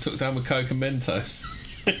towers took down with Coke and Mentos?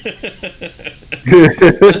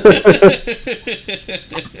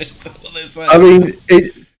 That's what they're saying. I mean,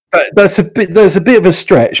 there's a bit of a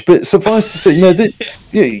stretch, but suffice to say, do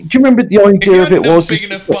you remember the idea of it was big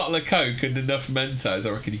enough bottle of Coke and enough Mentos,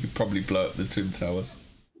 I reckon you could probably blow up the Twin Towers.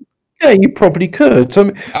 Yeah, you probably could. I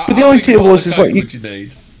mean, but the idea was is like would you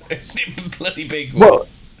need? Bloody big one. Well,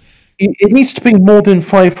 it needs to be more than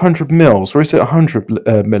 500 mils, or is it 100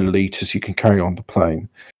 milliliters you can carry on the plane?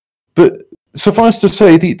 But suffice to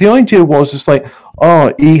say, the idea was it's like,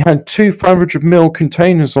 he had 2 500 mil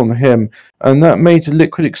containers on him, and that made a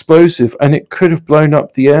liquid explosive, and it could have blown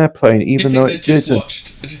up the airplane, even though it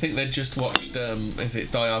didn't. Do you think they just watched? Is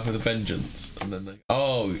it Die Hard with a Vengeance? And then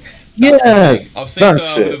yeah, I've seen Die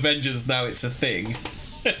Hard with a Vengeance. Now it's a thing.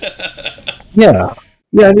 Yeah.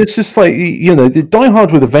 Yeah, and it's just like, the Die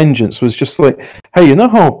Hard with a Vengeance was just like, hey, you know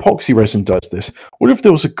how epoxy resin does this? What if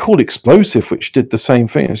there was a cool explosive which did the same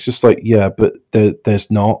thing? It's just like, yeah, but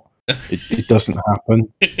there's not. It doesn't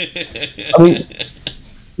happen. I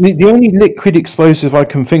mean, the only liquid explosive I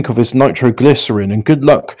can think of is nitroglycerin, and good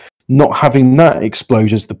luck not having that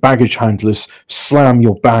explode as the baggage handlers slam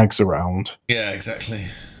your bags around. Yeah, exactly.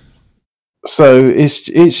 So it's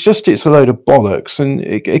a load of bollocks, and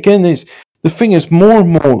again, the thing is, more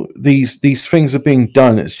and more these things are being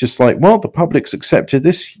done. It's just like, well, the public's accepted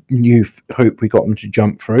this new hoop we got them to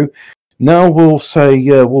jump through. Now we'll say,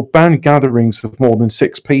 we'll ban gatherings of more than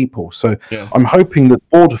 6 people. So yeah. I'm hoping that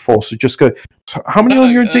Border Force would just go, how many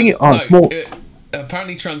on your dinghy?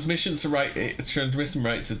 Apparently transmission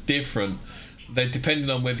rates are different. They're depending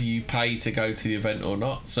on whether you pay to go to the event or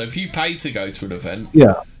not. So if you pay to go to an event,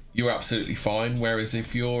 you're absolutely fine. Whereas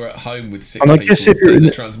if you're at home with 6 people,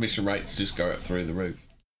 the transmission rates just go up through the roof.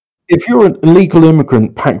 If you're an illegal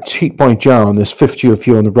immigrant packed cheek by jowl and there's 50 of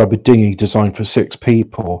you on a rubber dinghy designed for 6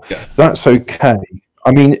 people, that's okay.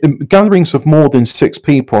 I mean, gatherings of more than 6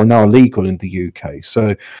 people are now illegal in the UK.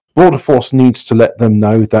 So Border Force needs to let them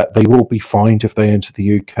know that they will be fined if they enter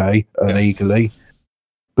the UK illegally.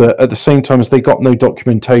 But at the same time, as they got no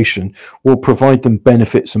documentation, we'll provide them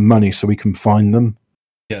benefits and money so we can fine them.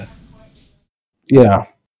 Yeah.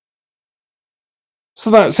 So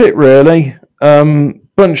that's it, really.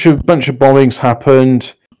 Bunch of bombings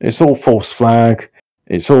happened. It's all false flag.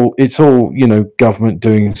 It's all government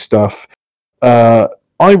doing stuff. I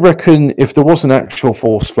reckon if there was an actual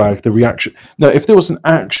false flag, the reaction. No, if there was an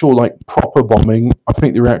actual proper bombing, I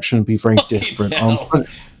think the reaction would be very different.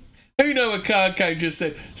 Who know what Cargo just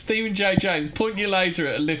said? Stephen J. James, point your laser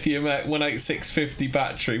at a lithium 18650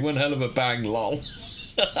 battery. One hell of a bang, lol.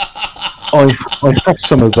 I have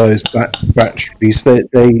some of those batteries. They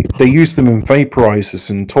use them in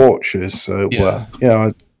vaporizers and torches. So yeah.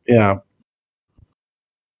 I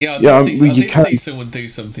did see someone do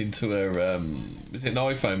something to her. Is it an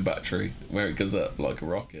iPhone battery where it goes up like a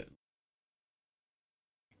rocket?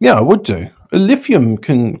 Yeah, I would do. Lithium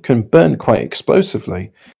can burn quite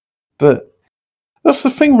explosively, but that's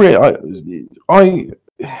the thing. Really,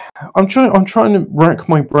 I'm trying to rack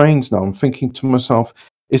my brains now. I'm thinking to myself,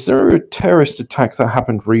 is there a terrorist attack that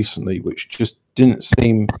happened recently which just didn't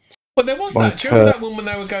seem? Well, there was that. Do you remember that one when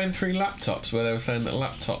they were going through laptops, where they were saying that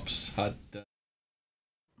laptops had?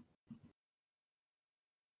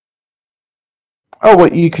 Oh,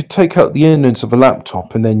 wait, you could take out the innards of a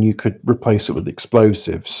laptop and then you could replace it with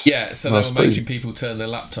explosives. Yeah, so they were making people turn their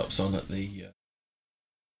laptops on at the.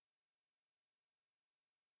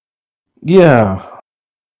 Yeah.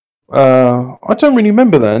 I don't really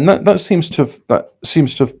remember that, and that seems to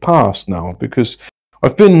have passed now, because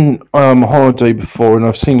I've been on holiday before and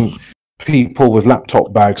I've seen people with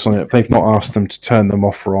laptop bags on it. They've not asked them to turn them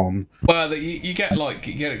off or on. Well, you get like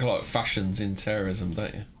fashions in terrorism,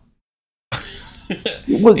 don't you?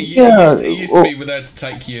 Well, it used to be with there to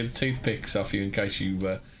take your toothpicks off you in case you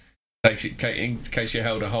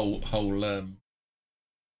held a whole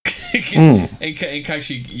in case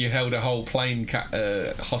you held a whole plane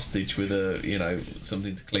hostage with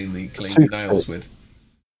something to clean your nails with.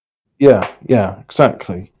 Yeah,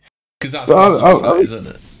 exactly. Because that's possible, isn't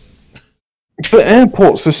it? But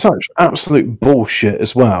airports are such absolute bullshit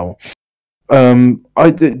as well. I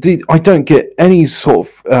don't get any sort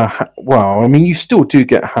of well, I mean, you still do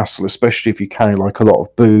get hassle, especially if you carry like a lot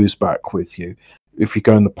of booze back with you if you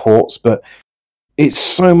go in the ports, but it's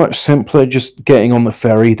so much simpler just getting on the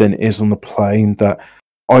ferry than it is on the plane that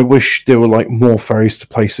I wish there were like more ferries to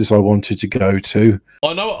places I wanted to go to.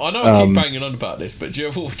 I know I keep banging on about this, but do you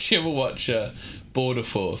ever watch Border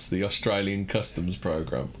Force, the Australian customs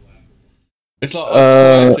program? It's like,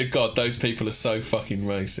 I swear to God, those people are so fucking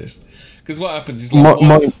racist. Because what happens is, like,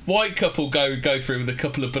 white couple go through with a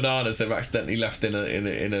couple of bananas they've accidentally left in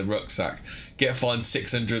a rucksack, get fined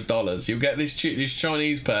 $600. You'll get this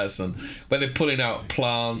Chinese person where they're pulling out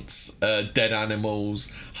plants, dead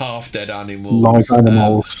animals, half dead animals, live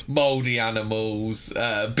animals, mouldy animals,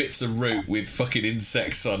 bits of root with fucking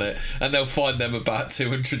insects on it, and they'll fine them about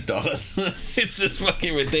 $200. It's just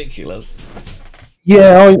fucking ridiculous.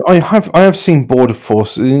 Yeah, I have seen Border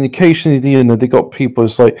Force, and occasionally, they got people.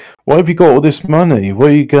 It's like, why have you got all this money? Where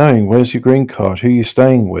are you going? Where's your green card? Who are you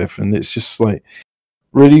staying with? And it's just like,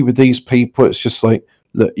 really, with these people, it's just like,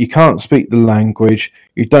 look, you can't speak the language.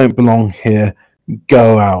 You don't belong here.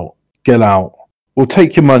 Go out. Get out. We'll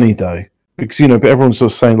take your money though, because but everyone's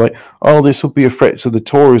just saying like, oh, this will be a threat to the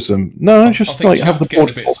tourism. No, I think like have the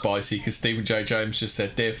border. Getting a bit spicy because Stephen J. James just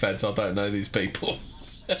said, "Dear feds, I don't know these people."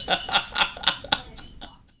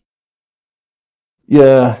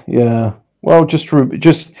 Yeah. Well, just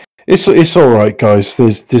it's all right, guys.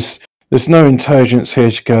 There's no intelligence here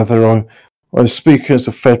to gather. I speak as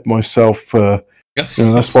a Fed myself.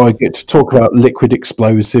 That's why I get to talk about liquid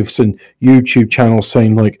explosives and YouTube channels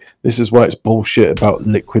saying like this is why it's bullshit about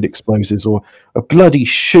liquid explosives or a bloody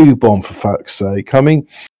shoe bomb for fuck's sake. I mean,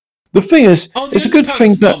 the thing is, it's a good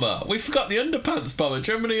thing that we forgot the underpants bomber.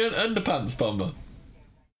 Germany underpants bomber.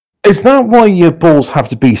 Is that why your balls have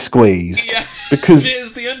to be squeezed? Yeah, because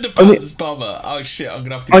there's the underpants bomber. Oh shit! I'm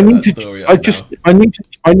gonna have to get that story out now.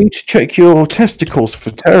 I need to check your testicles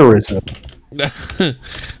for terrorism.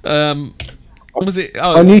 What was it?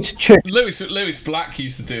 Oh, I need to check. Lewis Black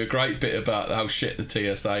used to do a great bit about how shit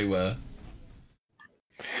the TSA were.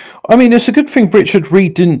 I mean, it's a good thing Richard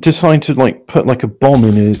Reed didn't decide to like put like a bomb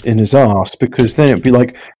in his ass, because then it'd be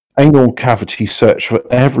like anal cavity search for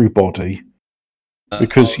everybody.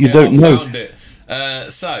 Because you don't know. Found it.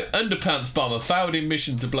 So, underpants bomber failed in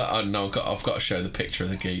mission to blow. Oh no, I've got to show the picture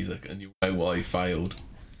of the geezer, and you'll know why he failed.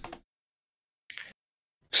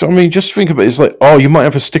 So I mean, just think about it. It's like, oh, you might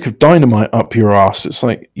have a stick of dynamite up your ass. It's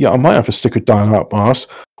like, yeah, I might have a stick of dynamite up my ass.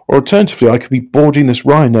 Or alternatively, I could be boarding this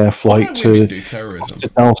Ryanair flight to do terrorism. To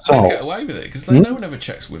Down South. They get away with it because no one ever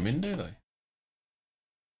checks women, do they?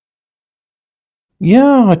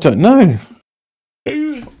 Yeah, I don't know.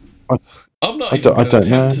 I'm not even going to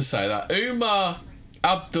attempt to say that. Umar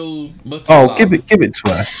Abdul Muttalab. Oh, give it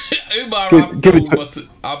to us. Umar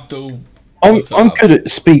Abdul. I'm good at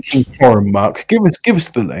speaking foreign, Mark. Give us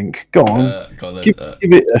the link. Go on. Give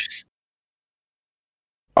it us.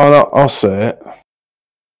 I'll say it.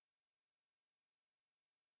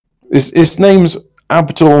 His name's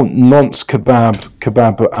Abdul Nonce Kebab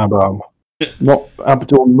Abam. Not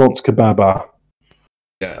Abdul Nonce Kebaba.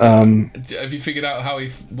 Yeah. Have you figured out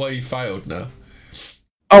why he failed now?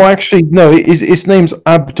 Oh, actually, no. His name's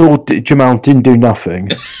Abdul Jamal Didn't Do Nothing.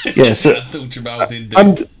 Yeah, so Abdul Jamal didn't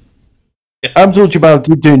do. Abdul Jamal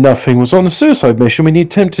Didn't Do Nothing was on a suicide mission when he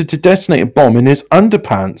attempted to detonate a bomb in his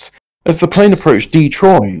underpants as the plane approached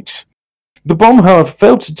Detroit. The bomb, however,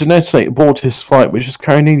 failed to detonate aboard his flight, which was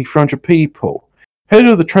carrying nearly 300 people. Head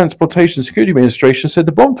of the Transportation Security Administration said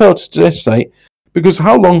the bomb failed to detonate because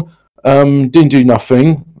how long didn't do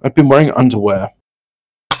nothing. I've been wearing underwear.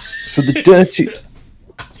 So the dirty.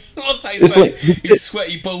 What they say, like, his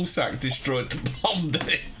sweaty ballsack destroyed the bomb, did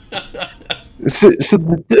it? So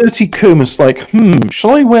the dirty coon was like,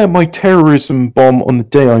 shall I wear my terrorism bomb on the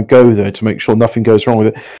day I go there to make sure nothing goes wrong with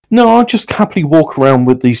it? No, I'll just happily walk around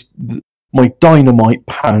with my dynamite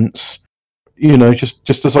pants,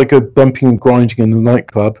 just as I go bumping and grinding in the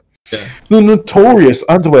nightclub. Yeah. The notorious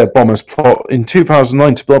underwear bombers plot in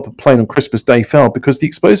 2009 to blow up a plane on Christmas Day failed because the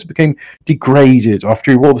explosive became degraded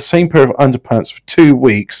after he wore the same pair of underpants for 2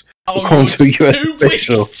 weeks, according to a US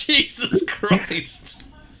official. Weeks? Jesus Christ.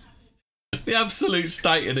 The absolute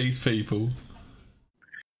state of these people.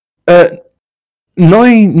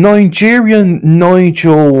 Nigerian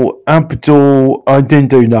Nigel Abdul I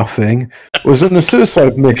Didn't Do Nothing was on a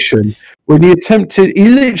suicide mission when he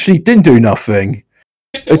literally didn't do nothing.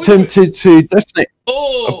 attempted to detonate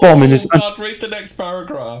a bomb in his. God, read the next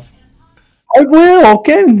paragraph. I will. I'll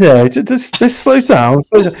get in there. Just slow down.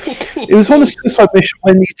 It was on a suicide mission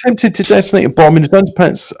when he attempted to detonate a bomb in his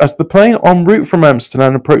underpants as the plane en route from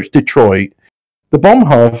Amsterdam approached Detroit. The bomb,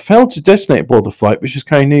 however, failed to detonate aboard the flight, which was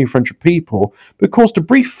carrying nearly 400 people, but caused a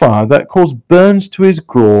brief fire that caused burns to his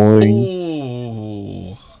groin.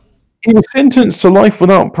 Ooh. He was sentenced to life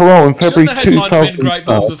without parole in February 2000. Great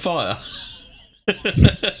Balls of Fire.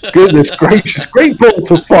 Goodness gracious, Great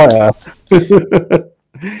Balls of Fire.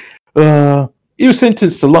 He was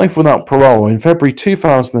sentenced to life without parole in February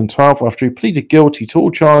 2012 after he pleaded guilty to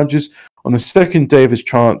all charges on the second day of his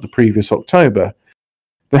trial the previous October.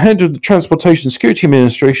 The head of the Transportation Security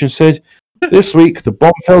Administration said this week the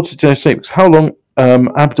bomb failed to detonate because how long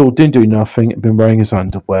Abdul didn't do nothing had been wearing his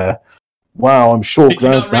underwear. Wow, I'm sure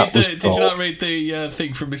glad that was Did you not read the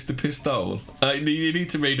thing from Mr. Pistol? You need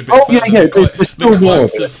to read a bit further. The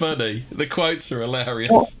quotes are funny. The quotes are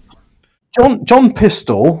hilarious. John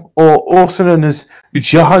Pistol, or also known as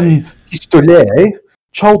Jean Pistolet,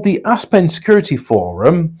 told the Aspen Security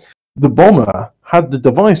Forum the bomber had the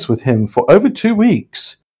device with him for over 2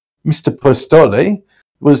 weeks. Mr. Pistole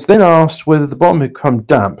was then asked whether the bomb had come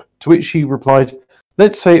damp, to which he replied,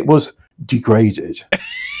 "Let's say it was degraded."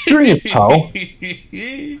 During his trial,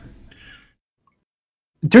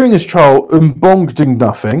 Mbong Ding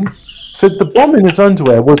Nothing said the bomb in his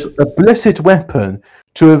underwear was a blessed weapon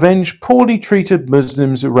to avenge poorly treated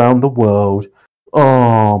Muslims around the world.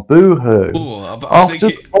 Oh, boo-hoo. I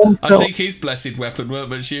think his blessed weapon weren't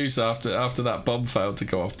much use after that bomb failed to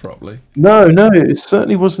go off properly. No, it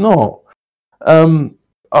certainly was not.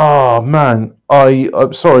 Oh, man.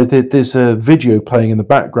 I'm sorry, there's a video playing in the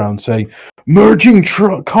background saying, merging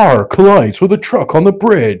car collides with a truck on the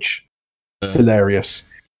bridge. Hilarious.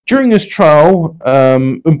 During his trial,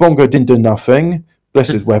 Mbongo didn't do nothing.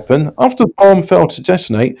 Blessed weapon. After the bomb failed to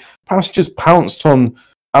detonate, passengers pounced on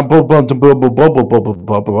and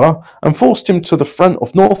forced him to the front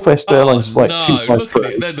of Northwest Airlines flight 253. Look at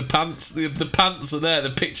it. There, the pants are there.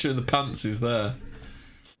 The picture of the pants is there.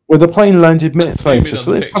 Where the plane landed minutes later.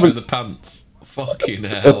 So the picture of the pants. Fucking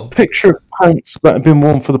hell. A picture of pants that have been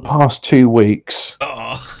worn for the past 2 weeks.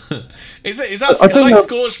 Oh. Is that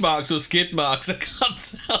scorch marks or skid marks? I can't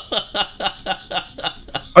tell.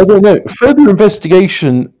 I don't know. Further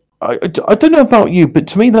investigation. I don't know about you, but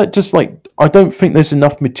to me that just I don't think there's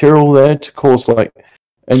enough material there to cause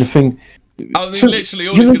anything. I mean, literally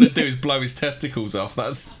all he's going to do is blow his testicles off.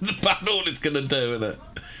 That's about all it's going to do, isn't it?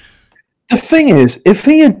 The thing is, if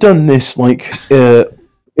he had done this in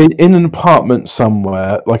an apartment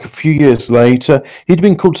somewhere, a few years later, he'd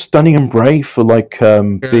been called Stunning and Brave for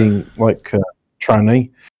being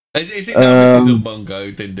tranny. Is it that Mrs.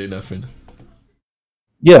 Umbongo didn't do nothing?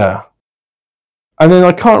 Yeah. And then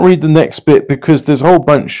I can't read the next bit because there's a whole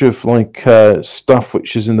bunch of stuff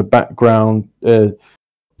which is in the background. The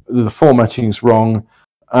formatting's wrong,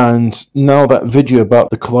 and now that video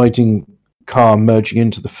about the colliding car merging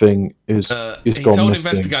into the thing is gone. He told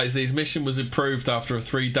investigators that his mission was improved after a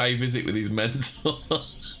 3-day visit with his mentor.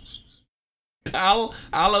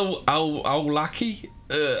 Al-Awlaki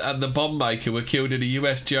and the bomb maker were killed in a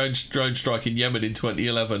US drone strike in Yemen in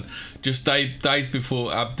 2011, just days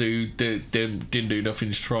before Abdu didn't do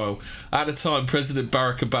nothing's trial. At the time, President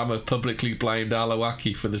Barack Obama publicly blamed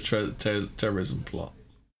Al-Awlaki for the terrorism plot.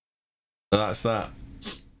 So that's that.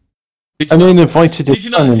 And then invited his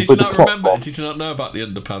son in with the plot bomb. Did you not know about the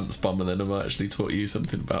underpants bomb, and then I actually taught you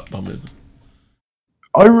something about bombing?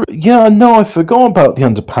 I forgot about the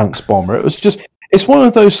underpants bomber. It's one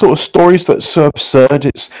of those sort of stories that's so absurd.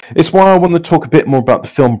 It's why I want to talk a bit more about the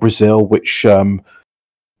film Brazil, which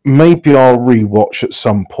maybe I'll rewatch at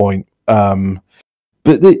some point. But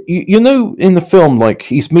in the film,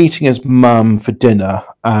 he's meeting his mum for dinner,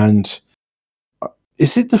 and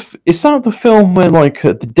is that the film where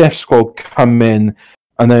the Death Squad come in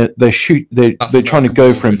and they're trying to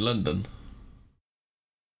go for him in London?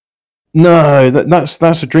 No,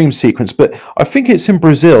 that's a dream sequence, but I think it's in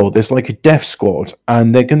Brazil. There's a death squad,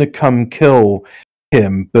 and they're going to come kill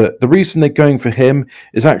him. But the reason they're going for him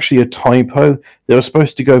is actually a typo. They were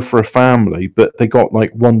supposed to go for a family, but they got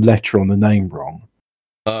one letter on the name wrong.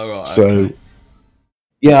 Oh right. So, okay.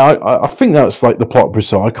 Yeah, I think that's the plot of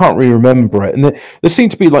Brazil. I can't really remember it, and there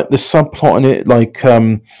seemed to be the subplot in it,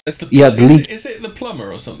 Is it the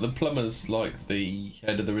plumber or something? The plumber's the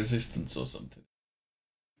head of the resistance or something.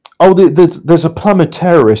 Oh, there's a plumber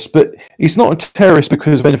terrorist, but he's not a terrorist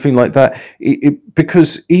because of anything like that.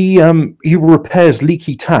 Because he repairs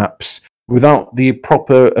leaky taps without the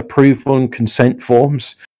proper approval and consent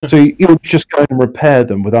forms. So he'll just go and repair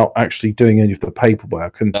them without actually doing any of the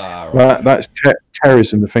paperwork, and Right. that's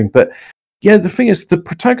terrorism. The thing, but yeah, the thing is, the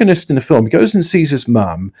protagonist in the film goes and sees his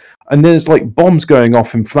mum, and there's like bombs going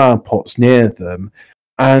off in flower pots near them,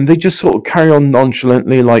 and they just sort of carry on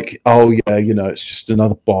nonchalantly, like, "Oh yeah, it's just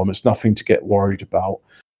another bomb. It's nothing to get worried about."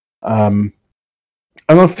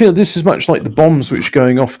 And I feel this is much like the bombs which are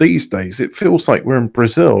going off these days. It feels like we're in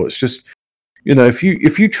Brazil. It's just, if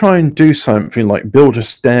you try and do something like build a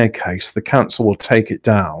staircase, the council will take it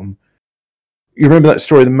down. You remember that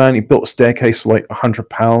story? The man, he built a staircase for like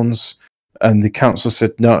 £100, and the council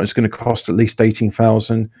said no, it's going to cost at least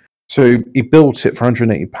 18,000. So he built it for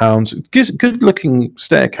 £180. Good looking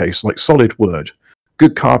staircase, like solid wood,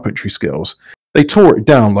 good carpentry skills. They tore it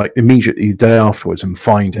down like immediately the day afterwards and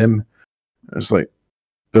fined him. It was like,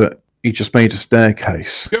 but he just made a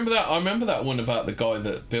staircase. Remember that? I remember that one about the guy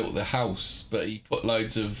that built the house, but he put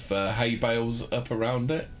loads of hay bales up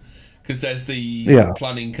around it. Because there's the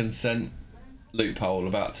planning consent loophole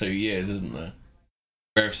about 2 years, isn't there?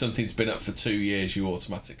 Where if something's been up for 2 years, you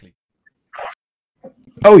automatically...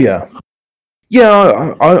 Oh, yeah.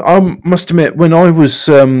 Yeah, I must admit, when I was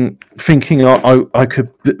thinking I could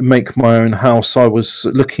make my own house, I was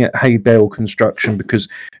looking at hay bale construction because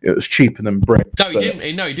it was cheaper than brick. No, he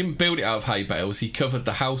didn't. No, he didn't build it out of hay bales. He covered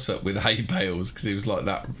the house up with hay bales because he was like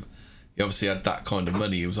that. He obviously had that kind of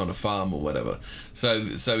money. He was on a farm or whatever. So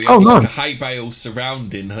he had like a hay bale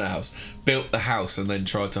surrounding the house, built the house, and then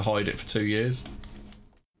tried to hide it for 2 years.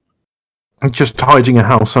 Just hiding a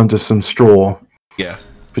house under some straw. Yeah.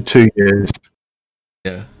 For 2 years.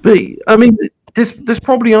 Yeah, but I mean, there's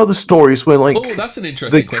probably other stories where, like, oh, that's an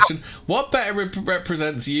interesting question. What better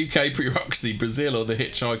represents UK bureaucracy, Brazil or The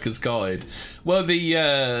Hitchhiker's Guide? Well, the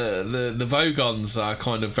Vogons are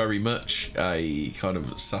kind of very much a kind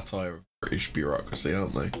of satire of British bureaucracy,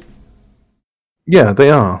 aren't they? Yeah, they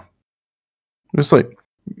are. It's like,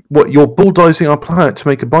 what, you're bulldozing our planet to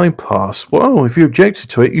make a bypass? Well, if you objected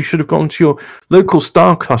to it, you should have gone to your local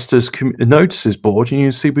Star Clusters notices board, and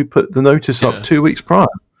you see we put the notice up 2 weeks prior.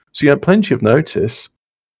 So you had plenty of notice.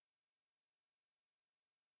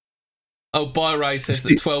 Oh, Byray says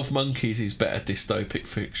that 12 Monkeys is better dystopic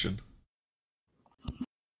fiction.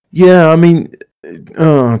 Yeah, I mean,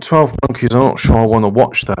 12 Monkeys, I'm not sure I want to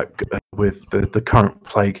watch that with the current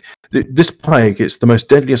plague. This plague, it's the most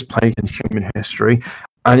deadliest plague in human history,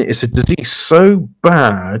 and it's a disease so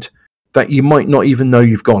bad that you might not even know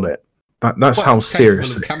you've got it. That's how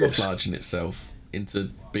serious it is. Camouflaging itself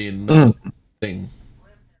into being a thing.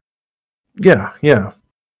 Yeah.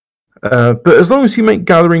 But as long as you make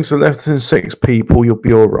gatherings of less than 6 people, you'll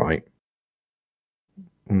be all right.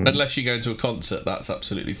 Unless you go to a concert, that's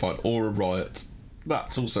absolutely fine, or a riot.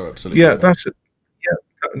 That's also absolutely fine.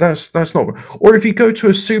 That's not. Or if you go to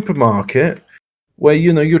a supermarket where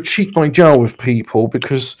you're cheek by jowl with people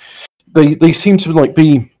because they seem to like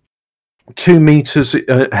be 2 meters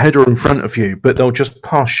ahead or in front of you, but they'll just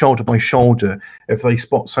pass shoulder by shoulder if they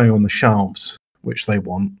spot something on the shelves which they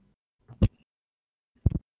want.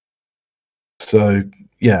 So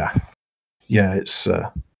yeah, it's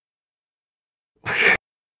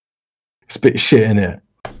it's a bit shit, isn't it?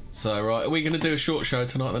 So right, are we going to do a short show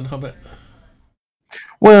tonight then, Hobbit?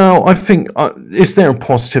 Well, I think, is there a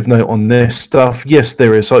positive note on this stuff? Yes,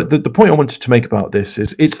 there is. So the point I wanted to make about this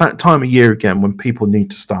is it's that time of year again when people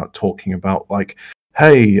need to start talking about, like,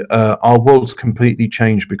 hey, our world's completely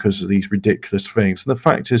changed because of these ridiculous things. And the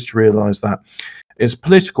fact is to realise that it's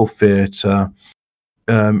political theatre.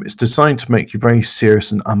 It's designed to make you very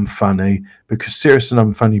serious and unfunny, because serious and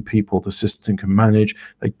unfunny people the system can manage.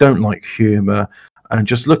 They don't like humour. And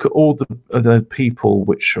just look at all the people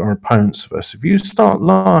which are opponents of us. If you start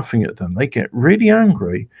laughing at them, they get really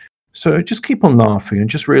angry. So just keep on laughing and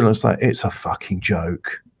just realise that it's a fucking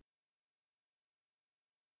joke.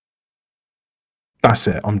 That's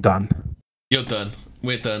it. I'm done. You're done.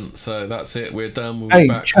 We're done. So that's it. We're done. We'll hey, be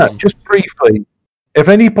back chat, just briefly. If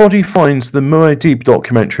anybody finds the Muad'Dib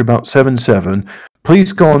documentary about 7/7,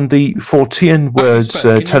 please go on the 14 Words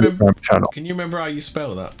Telegram channel. Can you remember how you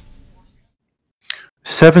spell that?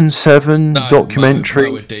 7/7 documentary.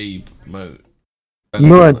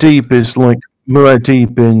 Muad'Dib is like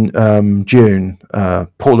Muad'Dib in June.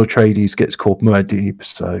 Paul Atreides gets called Muad'Dib.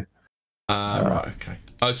 So. Right. Okay.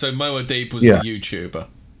 Oh, so Muad'Dib was the YouTuber.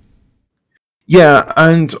 Yeah,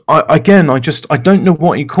 and I don't know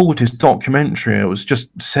what he called his documentary. It was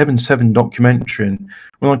just 7/7 documentary. And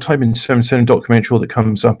when I type in 7/7 documentary, all that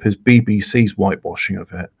comes up is BBC's whitewashing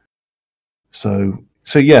of it. So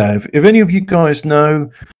yeah, if any of you guys know,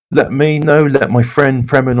 let me know. Let my friend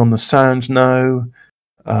Fremen on the Sand know.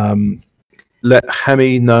 Let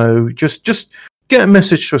Hemi know. Just get a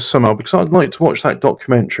message to us somehow, because I'd like to watch that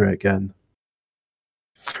documentary again.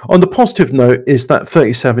 On the positive note is that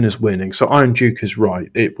 37 is winning, so Iron Duke is right.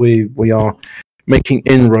 We are making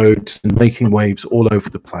inroads and making waves all over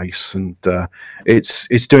the place, and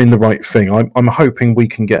it's doing the right thing. I'm hoping we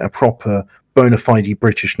can get a proper bona fide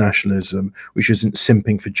British nationalism, which isn't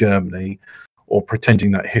simping for Germany or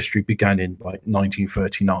pretending that history began in like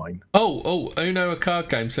 1939. Oh, Uno, a card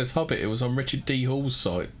game, says Hobbit. It was on Richard D. Hall's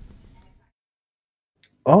site.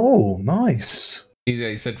 Oh, nice.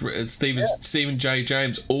 He said Stephen J.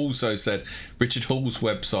 James also said Richard Hall's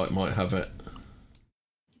website might have it.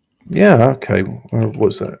 Yeah, okay.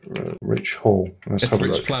 What's that? Rich Hall. It's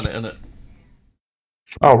Rich Planet, isn't it?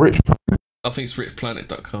 Oh, Rich Planet. I think it's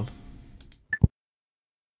richplanet.com.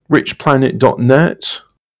 Richplanet.net.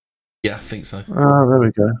 Yeah, I think so. Ah, there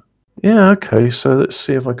we go. Yeah, okay. So let's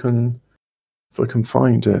see if I can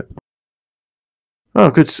find it. Oh,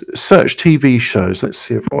 good. Search TV shows. Let's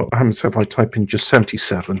see if I type in just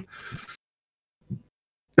 77.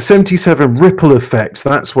 77 Ripple Effect.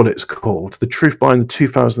 That's what it's called. The truth behind the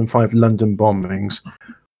 2005 London bombings.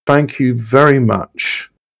 Thank you very much.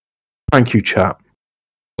 Thank you, chat.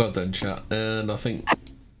 Well done, chat. And I think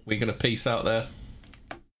we're going to peace out there.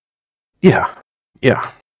 Yeah.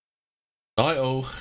 Night all.